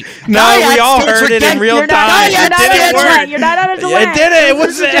 Okay. No, we all heard it in real time. You're not on a delay. It did it.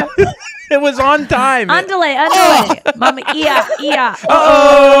 It was on time. On delay. Mama, yeah.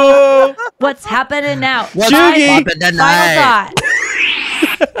 Oh. What's happening now? What's happening tonight?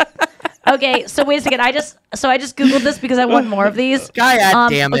 Final thought. Okay, so wait a second. I just Googled this because I want more of these. God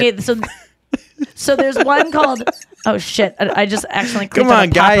damn it. Okay, so there's one called. Oh shit! I just accidentally clicked Come on on,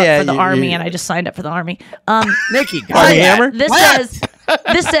 a pop-up Gaia, for the you- army, and I just signed up for the army. Nikki, Army Hammer?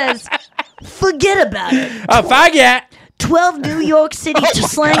 This says, forget about it. Oh, faggot. 12 New York City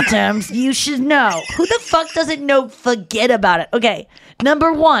slang terms you should know. Who the fuck doesn't know forget about it? Okay,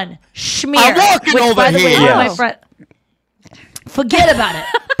 number 1, schmear. I'm walking which, over by the way, here. my friend. Forget about it.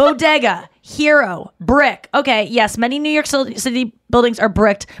 Bodega, hero, brick. Okay, yes, many New York City buildings are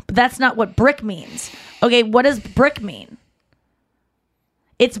bricked, but that's not what brick means. Okay, what does brick mean?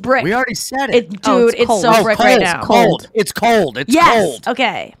 It's brick. We already said it. Dude, it's cold. so brick right now. It's cold. It's Yes. cold.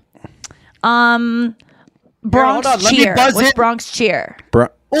 Okay. hold Bronx on, let me cheer. buzz What's in. Bronx cheer?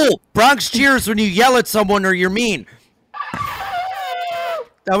 Oh, Bronx cheers when you yell at someone or you're mean.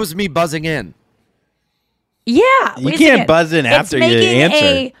 That was me buzzing in. Yeah. You wait a can't second. buzz in after you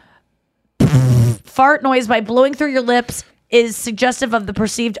answer. A fart noise by blowing through your lips is suggestive of the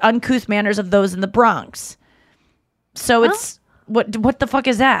perceived uncouth manners of those in the Bronx. So it's what the fuck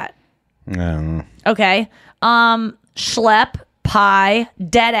is that? I don't know. Okay. Schlep, pie,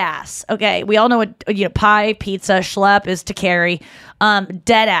 dead ass. Okay, we all know what pie, pizza, schlep is to carry.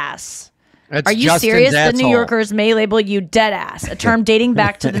 Dead ass. That's Are you Justin's serious? The New asshole. Yorkers may label you dead ass, a term dating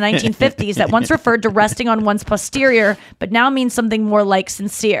back to the 1950s that once referred to resting on one's posterior, but now means something more like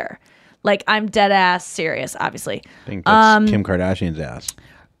sincere. Like, I'm dead ass serious, obviously. I think that's Kim Kardashian's ass.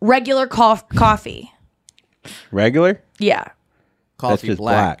 Regular coffee. Regular? Yeah. That's just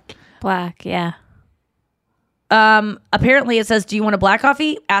black. Black, yeah. Apparently it says, do you want a black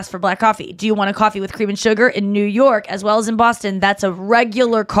coffee? Ask for black coffee. Do you want a coffee with cream and sugar? In New York, as well as in Boston, that's a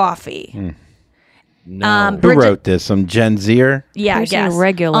regular coffee. No. Who wrote this? Some Gen Zer? Yeah, I Here's a guess.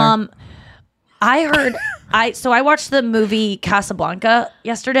 regular. I heard, I watched the movie Casablanca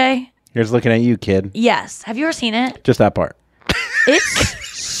yesterday. Here's looking at you, kid. Yes. Have you ever seen it? Just that part.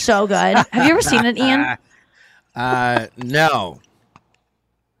 It's so good. Have you ever seen it, Ian? No.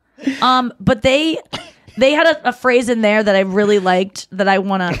 But they had a phrase in there that I really liked that I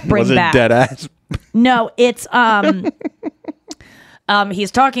want to bring Was it back. dead ass? No, it's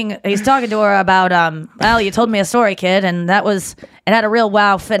he's talking to her about well, you told me a story, kid, and it had a real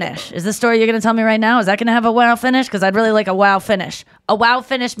wow finish. Is this story you're going to tell me right now? Is that going to have a wow finish? Because I'd really like a wow finish. A wow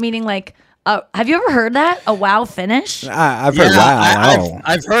finish meaning like have you ever heard that? A wow finish? I've heard wow.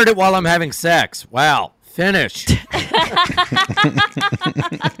 I've heard it while I'm having sex. Wow. Finish.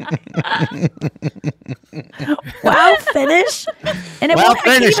 Wow finish? And it Wow, won't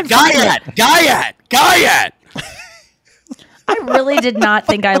finish. Guyat. I really did not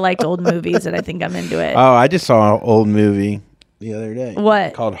think I liked old movies, and I think I'm into it. Oh, I just saw an old movie the other day.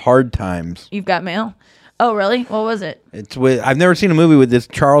 What? Called Hard Times. You've got mail? Oh, really? What was it? It's with. I've never seen a movie with this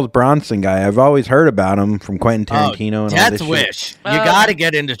Charles Bronson guy. I've always heard about him from Quentin Tarantino and all Death this Wish. shit. You got to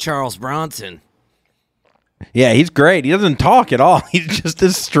get into Charles Bronson. Yeah, he's great. He doesn't talk at all. He's just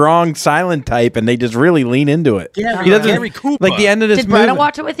this strong, silent type, and they just really lean into it. Gary- he doesn't Gary Cooper. like the end of this Did movie. Brenna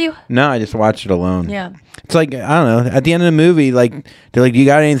watch it with you? No, I just watched it alone. Yeah. It's like, I don't know. At the end of the movie, like they're like, "Do you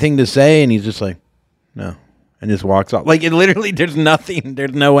got anything to say?" And he's just like, "No," and just walks off. Like it literally, there's nothing.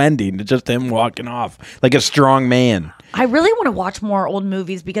 There's no ending. It's just him walking off like a strong man. I really want to watch more old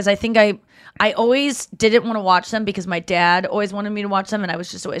movies because I think I always didn't want to watch them because my dad always wanted me to watch them, and I was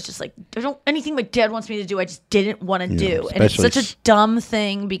just always just like, there's no anything my dad wants me to do, I just didn't want to do, and it's such a dumb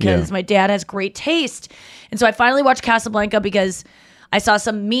thing because my dad has great taste, and so I finally watched Casablanca because I saw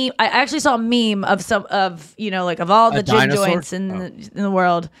some meme. I actually saw a meme of some of like of all the gin dinosaur? joints in the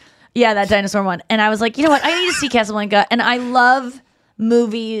world. Yeah, that dinosaur one, and I was like, you know what, I need to see Casablanca, and I love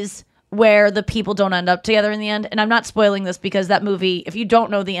movies where the people don't end up together in the end. And I'm not spoiling this because that movie, if you don't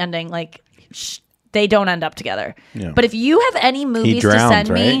know the ending, like they don't end up together. Yeah. But if you have any movies to send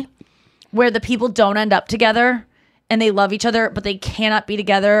me where the people don't end up together and they love each other, but they cannot be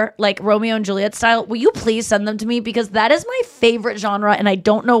together, like Romeo and Juliet style, will you please send them to me? Because that is my favorite genre, and I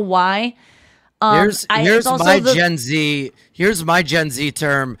don't know why. Here's my Gen Z. Here's my Gen Z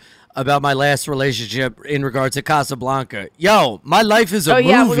term. about my last relationship in regards to Casablanca. Yo, my life is a movie.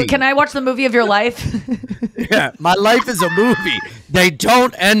 Yeah, well, can I watch the movie of your life? Yeah, my life is a movie. They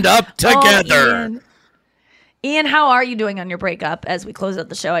don't end up together. Ian, how are you doing on your breakup? As we close out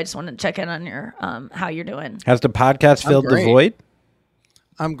the show, I just want to check in on your how you're doing. Has the podcast filled the void?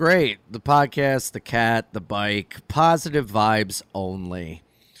 I'm great. The podcast, the cat, the bike, positive vibes only.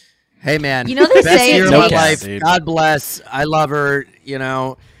 Hey, man. You know they best say year of it my takes- life. Dude. God bless. I love her. You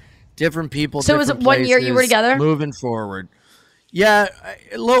know, different people. So was different it 1 year you were places, together? Moving forward. Yeah,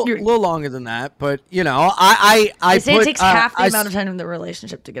 a little longer than that, but you know, I say put, it takes half the I amount of time in the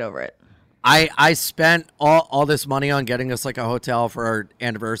relationship to get over it. I spent all this money on getting us like a hotel for our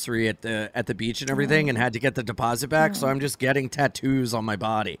anniversary at the beach and everything, and had to get the deposit back. So I'm just getting tattoos on my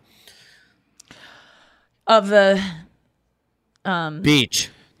body Of the beach,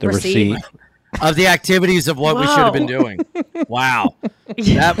 the receipt of the activities of what we should have been doing. Wow,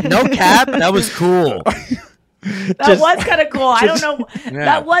 no cap. That was cool. That was kind of cool. I don't know. Yeah.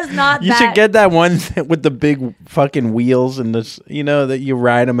 That was not You that. should get that one with the big fucking wheels and this, you know, that you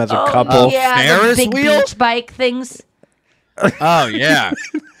ride them as a couple. Yeah, Ferris the big wheel? beach bike things. Oh yeah.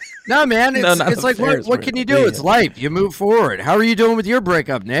 No man, No, it's, not it's a like Ferris what wheel. can you do? It's life. You move forward. How are you doing with your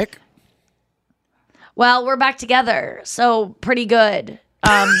breakup, Nick? Well, we're back together, so pretty good.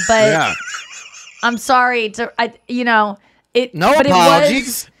 But Yeah. I'm sorry to, it. No but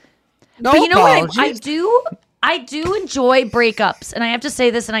apologies. No but you know what? apologies. I do enjoy breakups, and I have to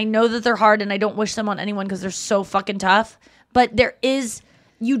say this, and I know that they're hard, and I don't wish them on anyone because they're so fucking tough. But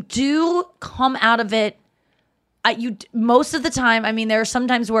you do come out of it. Most of the time, I mean, there are some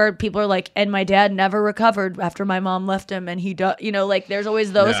times where people are like, and my dad never recovered after my mom left him, and he like there's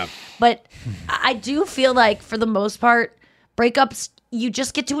always those. Yeah. But I do feel like for the most part, breakups, you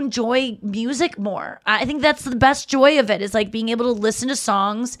just get to enjoy music more. I think that's the best joy of it, is like being able to listen to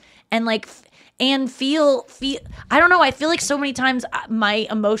songs and like and feel I don't know, I feel like so many times my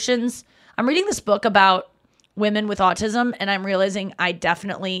emotions. I'm reading this book about women with autism, and I'm realizing I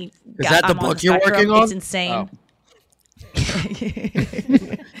definitely that the I'm on book you're spectrum. working on? It's insane.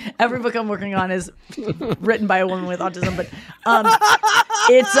 Every book I'm working on is written by a woman with autism, but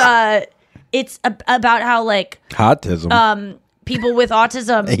it's about how like Autism. People with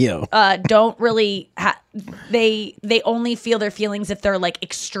autism Yo. don't really they only feel their feelings if they're like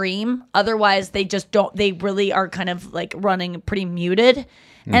extreme. Otherwise, they just don't. They really are kind of like running pretty muted.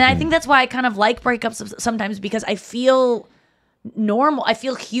 And I think that's why I kind of like breakups sometimes, because I feel normal. I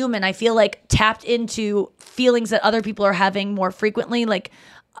feel human. I feel like tapped into feelings that other people are having more frequently. Like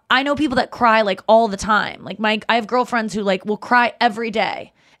I know people that cry like all the time. Like I have girlfriends who like will cry every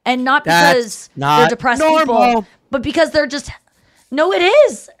day, and not because they're depressed people, but because they're just. No, it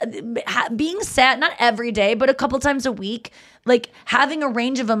is. Being sad, not every day, but a couple times a week, like having a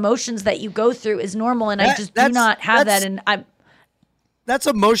range of emotions that you go through is normal, and I just do not have that. And that's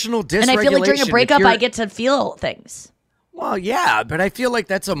emotional dysregulation. And I feel like during a breakup, I get to feel things. Well, yeah, but I feel like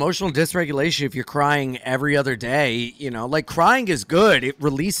that's emotional dysregulation if you're crying every other day. You know, like crying is good. It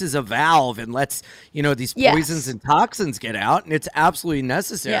releases a valve and lets, these poisons and toxins get out, and it's absolutely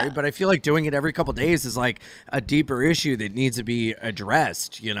necessary. Yeah. But I feel like doing it every couple days is like a deeper issue that needs to be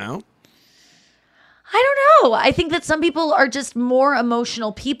addressed, I don't know. I think that some people are just more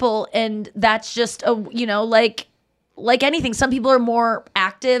emotional people, and that's just like anything. Some people are more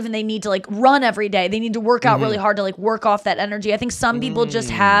active and they need to like run every day. They need to work out really hard to like work off that energy. I think some people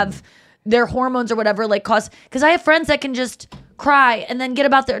just have their hormones or whatever because I have friends that can just cry and then get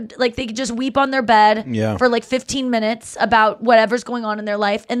about their, like they could just weep on their bed for like 15 minutes about whatever's going on in their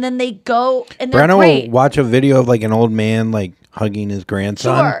life, and then they go and they're Brenna great. will watch a video of like an old man like hugging his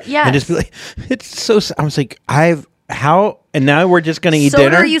grandson. Sure, yes. And just be like, it's so. I was like, and now we're just gonna eat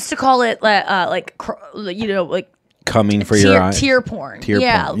dinner. Soder used to call it like Coming for your eye. tear porn. Tear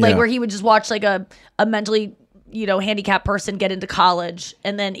yeah, porn, like yeah. where he would just watch like a mentally handicapped person get into college,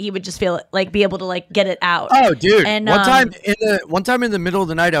 and then he would just feel it, like be able to like get it out. Oh, dude! And one time in the middle of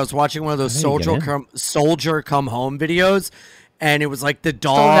the night, I was watching one of those soldier come home videos, and it was like the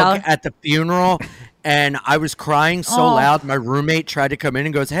dog at the funeral. And I was crying so loud. My roommate tried to come in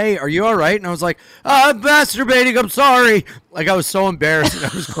and goes, "Hey, are you all right?" And I was like, "I'm masturbating. I'm sorry." Like I was so embarrassed and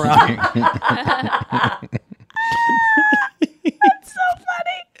I was crying. That's so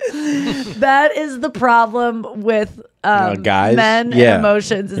funny. That is the problem with guys, men and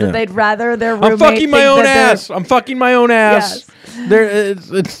emotions, is that they'd rather their roommate. I'm fucking my own ass. I'm fucking my own ass.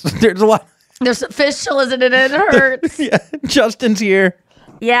 Yes. There's a lot. There's official, isn't it? It hurts. Yeah, Justin's here.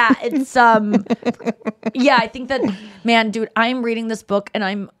 Yeah, it's yeah, I think that, man, dude, I'm reading this book and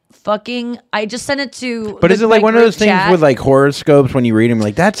I just sent it to But is it like one of those things with like horoscopes when you read them,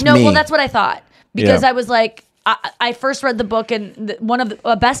 like that's No, me? well, that's what I thought. Because Yeah. I was like, I first read the book and one of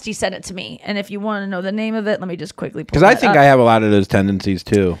a bestie sent it to me. And if you want to know the name of it, let me just quickly pull Because I think I have a lot of those tendencies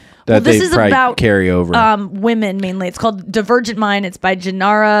too. That this they is probably about carry over. Women mainly. It's called Divergent Mind. It's by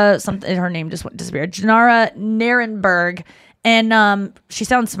Janara something. Her name just disappeared. Janara Narenberg, and she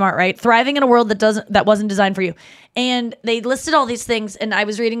sounds smart, right? Thriving in a world that wasn't designed for you. And they listed all these things, and I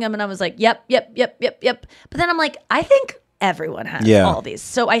was reading them, and I was like, yep. But then I'm like, I think everyone has all these.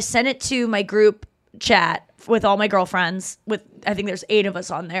 So I sent it to my group chat with all my girlfriends. I think there's 8 of us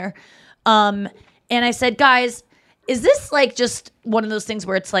on there, and I said, guys, is this like just one of those things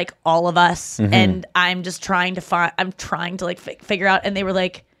where it's like all of us and I'm just trying to like figure out, and they were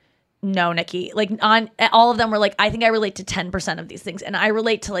like, no, Nikki, like all of them were like, I think I relate to 10% of these things and I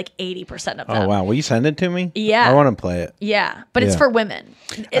relate to like 80% of them. Oh wow, will you send it to me? Yeah. I want to play it. Yeah, but it's for women.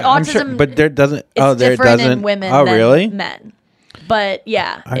 I'm sure, but there doesn't. It's there different doesn't. in women Oh than really? men. But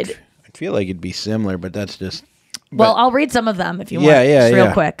yeah, I feel like it'd be similar, but that's just. Well, I'll read some of them if you want. Yeah, just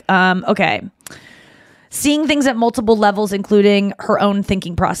real quick. Okay. Seeing things at multiple levels, including her own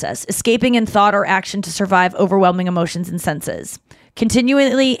thinking process. Escaping in thought or action to survive overwhelming emotions and senses.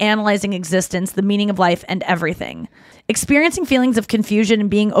 Continually analyzing existence, the meaning of life, and everything. Experiencing feelings of confusion and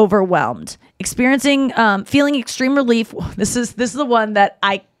being overwhelmed. Experiencing, feeling extreme relief. This is the one that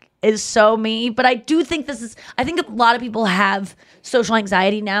is so me, but I do think I think a lot of people have social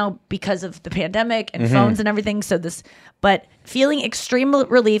anxiety now because of the pandemic and phones and everything. But feeling extreme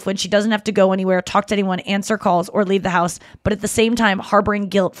relief when she doesn't have to go anywhere, talk to anyone, answer calls, or leave the house, but at the same time harboring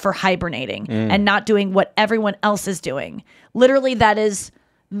guilt for hibernating and not doing what everyone else is doing. Literally, that is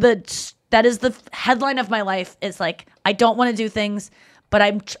the headline of my life. Is like, I don't want to do things, but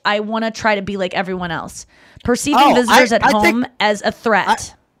I want to try to be like everyone else. Perceiving visitors at home as a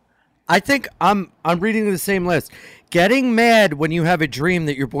threat. I think I'm reading the same list. Getting mad when you have a dream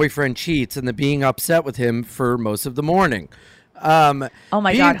that your boyfriend cheats and then being upset with him for most of the morning. Oh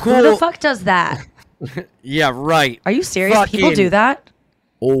my God, who the fuck does that? Yeah, right. Are you serious? People do that?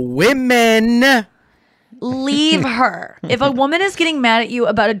 Women. Leave her. If a woman is getting mad at you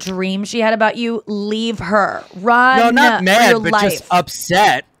about a dream she had about you, leave her. Run. No, not mad, for your but life. just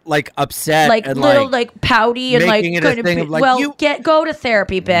upset. Like upset, like and little like pouty and like, it a thing of like, go to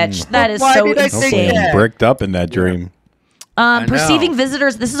therapy, bitch. That is why so did I think insane. that? Bricked up in that dream. Perceiving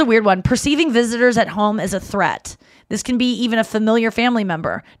visitors. This is a weird one. Perceiving visitors at home as a threat. This can be even a familiar family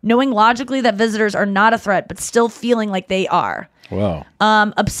member. Knowing logically that visitors are not a threat, but still feeling like they are. Wow.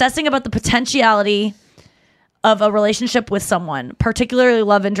 Obsessing about the potentiality of a relationship with someone, particularly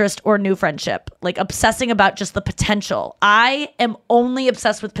love interest or new friendship, like obsessing about just the potential. I am only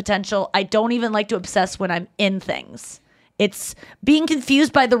obsessed with potential. I don't even like to obsess when I'm in things. It's being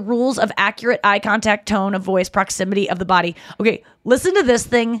confused by the rules of accurate eye contact, tone of voice, proximity of the body. Okay, listen to this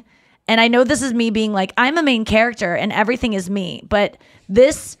thing. And I know this is me being like, I'm a main character and everything is me. But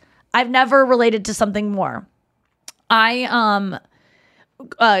this, I've never related to something more.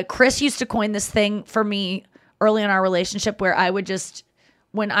 Chris used to coin this thing for me early in our relationship where I would just,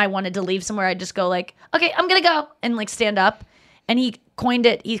 when I wanted to leave somewhere, I'd just go like, okay, I'm going to go, and like stand up. And he called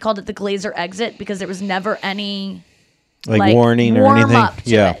it the Glazer exit because there was never any like warning or anything. Up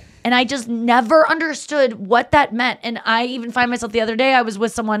to it. And I just never understood what that meant. And I even find myself the other day, I was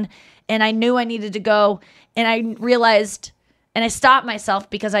with someone and I knew I needed to go. And I realized, and I stopped myself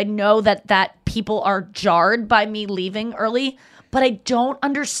because I know that people are jarred by me leaving early, but I don't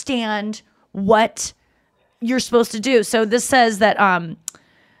understand what you're supposed to do. So this says that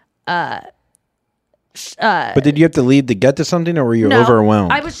but did you have to leave to get to something, or were you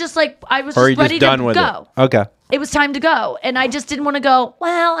overwhelmed? I was just like, just ready done to with go. It? Okay. It was time to go, and I just didn't want to go.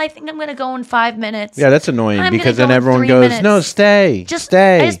 Well, I think I'm going to go in 5 minutes. Yeah, that's annoying because then go in everyone 3 goes, minutes. "No, stay,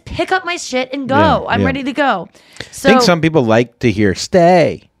 stay." I just pick up my shit and go. I'm ready to go. So I think some people like to hear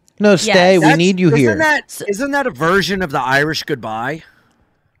 "stay." No, stay. We need you here. Isn't that a version of the Irish goodbye?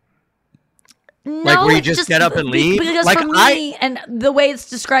 No, like where you just get up and leave? Because like for me, and the way it's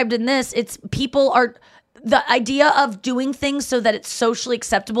described in this, it's people are the idea of doing things so that it's socially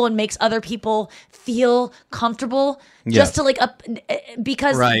acceptable and makes other people feel comfortable just to like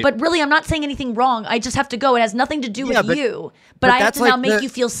because but really I'm not saying anything wrong. I just have to go. It has nothing to do with you. But I have to now make you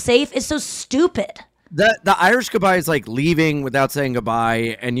feel safe. It's so stupid. The Irish goodbye is like leaving without saying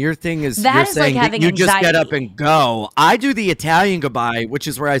goodbye, and your thing is that you're is saying like having you anxiety. just get up and go. I do the Italian goodbye, which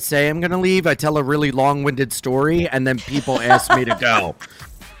is where I say I'm going to leave. I tell a really long-winded story, and then people ask me to go.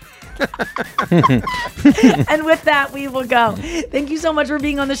 And with that, we will go. Thank you so much for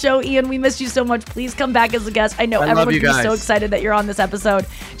being on the show, Ian. We missed you so much. Please come back as a guest. I know everyone's going to be so excited that you're on this episode.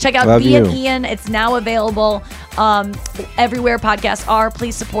 Check out Love Ian you. Ian. It's now available everywhere podcasts are.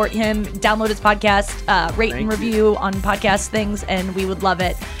 Please support him. Download his podcast, rate and review on podcast things, and we would love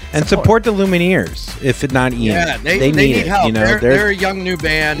it. And support the Lumineers, if it not Ian. Yeah, they need need it, help. You know, They're a young new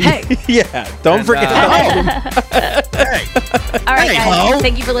band. Hey. Yeah, don't forget about them. All right, guys.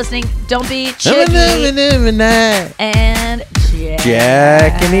 Thank you for listening. Don't be chicky. And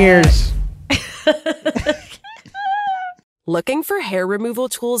Jack and ears. Looking for hair removal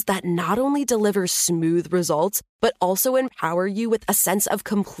tools that not only deliver smooth results, but also empower you with a sense of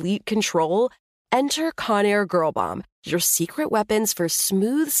complete control? Enter Conair Girl Bomb, your secret weapons for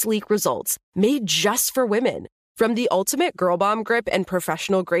smooth, sleek results, made just for women. From the ultimate Girl Bomb grip and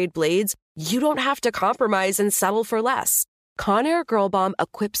professional grade blades, you don't have to compromise and settle for less. Conair Girl Bomb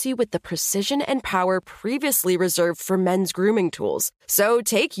equips you with the precision and power previously reserved for men's grooming tools. So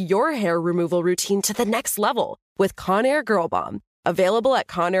take your hair removal routine to the next level with Conair Girl Bomb. Available at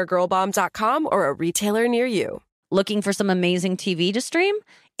ConairGirlBomb.com or a retailer near you. Looking for some amazing TV to stream?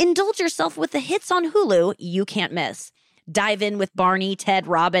 Indulge yourself with the hits on Hulu you can't miss. Dive in with Barney, Ted,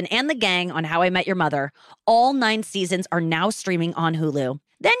 Robin, and the gang on How I Met Your Mother. All 9 seasons are now streaming on Hulu.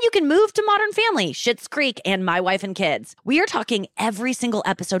 Then you can move to Modern Family, Schitt's Creek, and My Wife and Kids. We are talking every single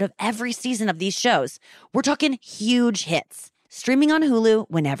episode of every season of these shows. We're talking huge hits. Streaming on Hulu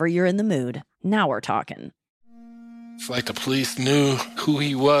whenever you're in the mood. Now we're talking. It's like the police knew who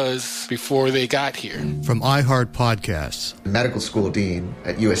he was before they got here. From iHeart Podcasts. The medical school dean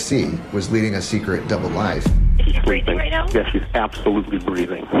at USC was leading a secret double life. She's breathing right now? Yes, she's absolutely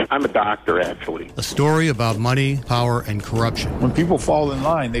breathing. I'm a doctor, actually. A story about money, power, and corruption. When people fall in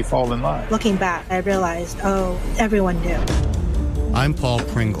line, they fall in line. Looking back, I realized, everyone knew. I'm Paul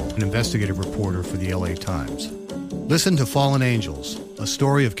Pringle, an investigative reporter for the LA Times. Listen to Fallen Angels, a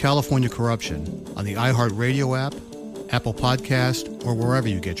story of California corruption on the iHeart Radio app, Apple Podcast, or wherever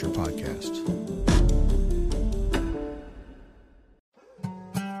you get your podcasts.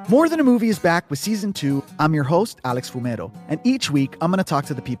 More Than a Movie is back with Season 2. I'm your host, Alex Fumero, and each week I'm going to talk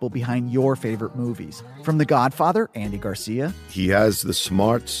to the people behind your favorite movies. From The Godfather, Andy Garcia. He has the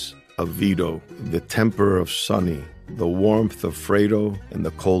smarts of Vito, the temper of Sonny, the warmth of Fredo, and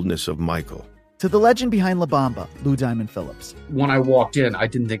the coldness of Michael. To the legend behind La Bamba, Lou Diamond Phillips. When I walked in, I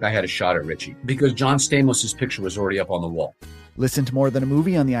didn't think I had a shot at Richie because John Stamos' picture was already up on the wall. Listen to More Than a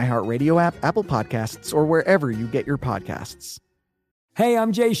Movie on the iHeartRadio app, Apple Podcasts, or wherever you get your podcasts. Hey,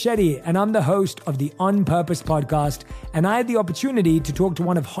 I'm Jay Shetty, and I'm the host of the On Purpose podcast, and I had the opportunity to talk to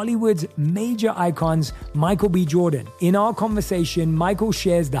one of Hollywood's major icons, Michael B. Jordan. In our conversation, Michael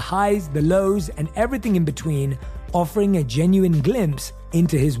shares the highs, the lows, and everything in between, offering a genuine glimpse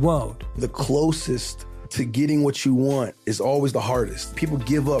into his world. The closest to getting what you want is always the hardest. People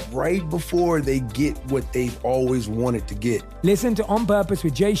give up right before they get what they've always wanted to get. Listen to On Purpose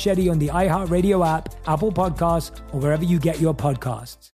with Jay Shetty on the iHeartRadio app, Apple Podcasts, or wherever you get your podcasts.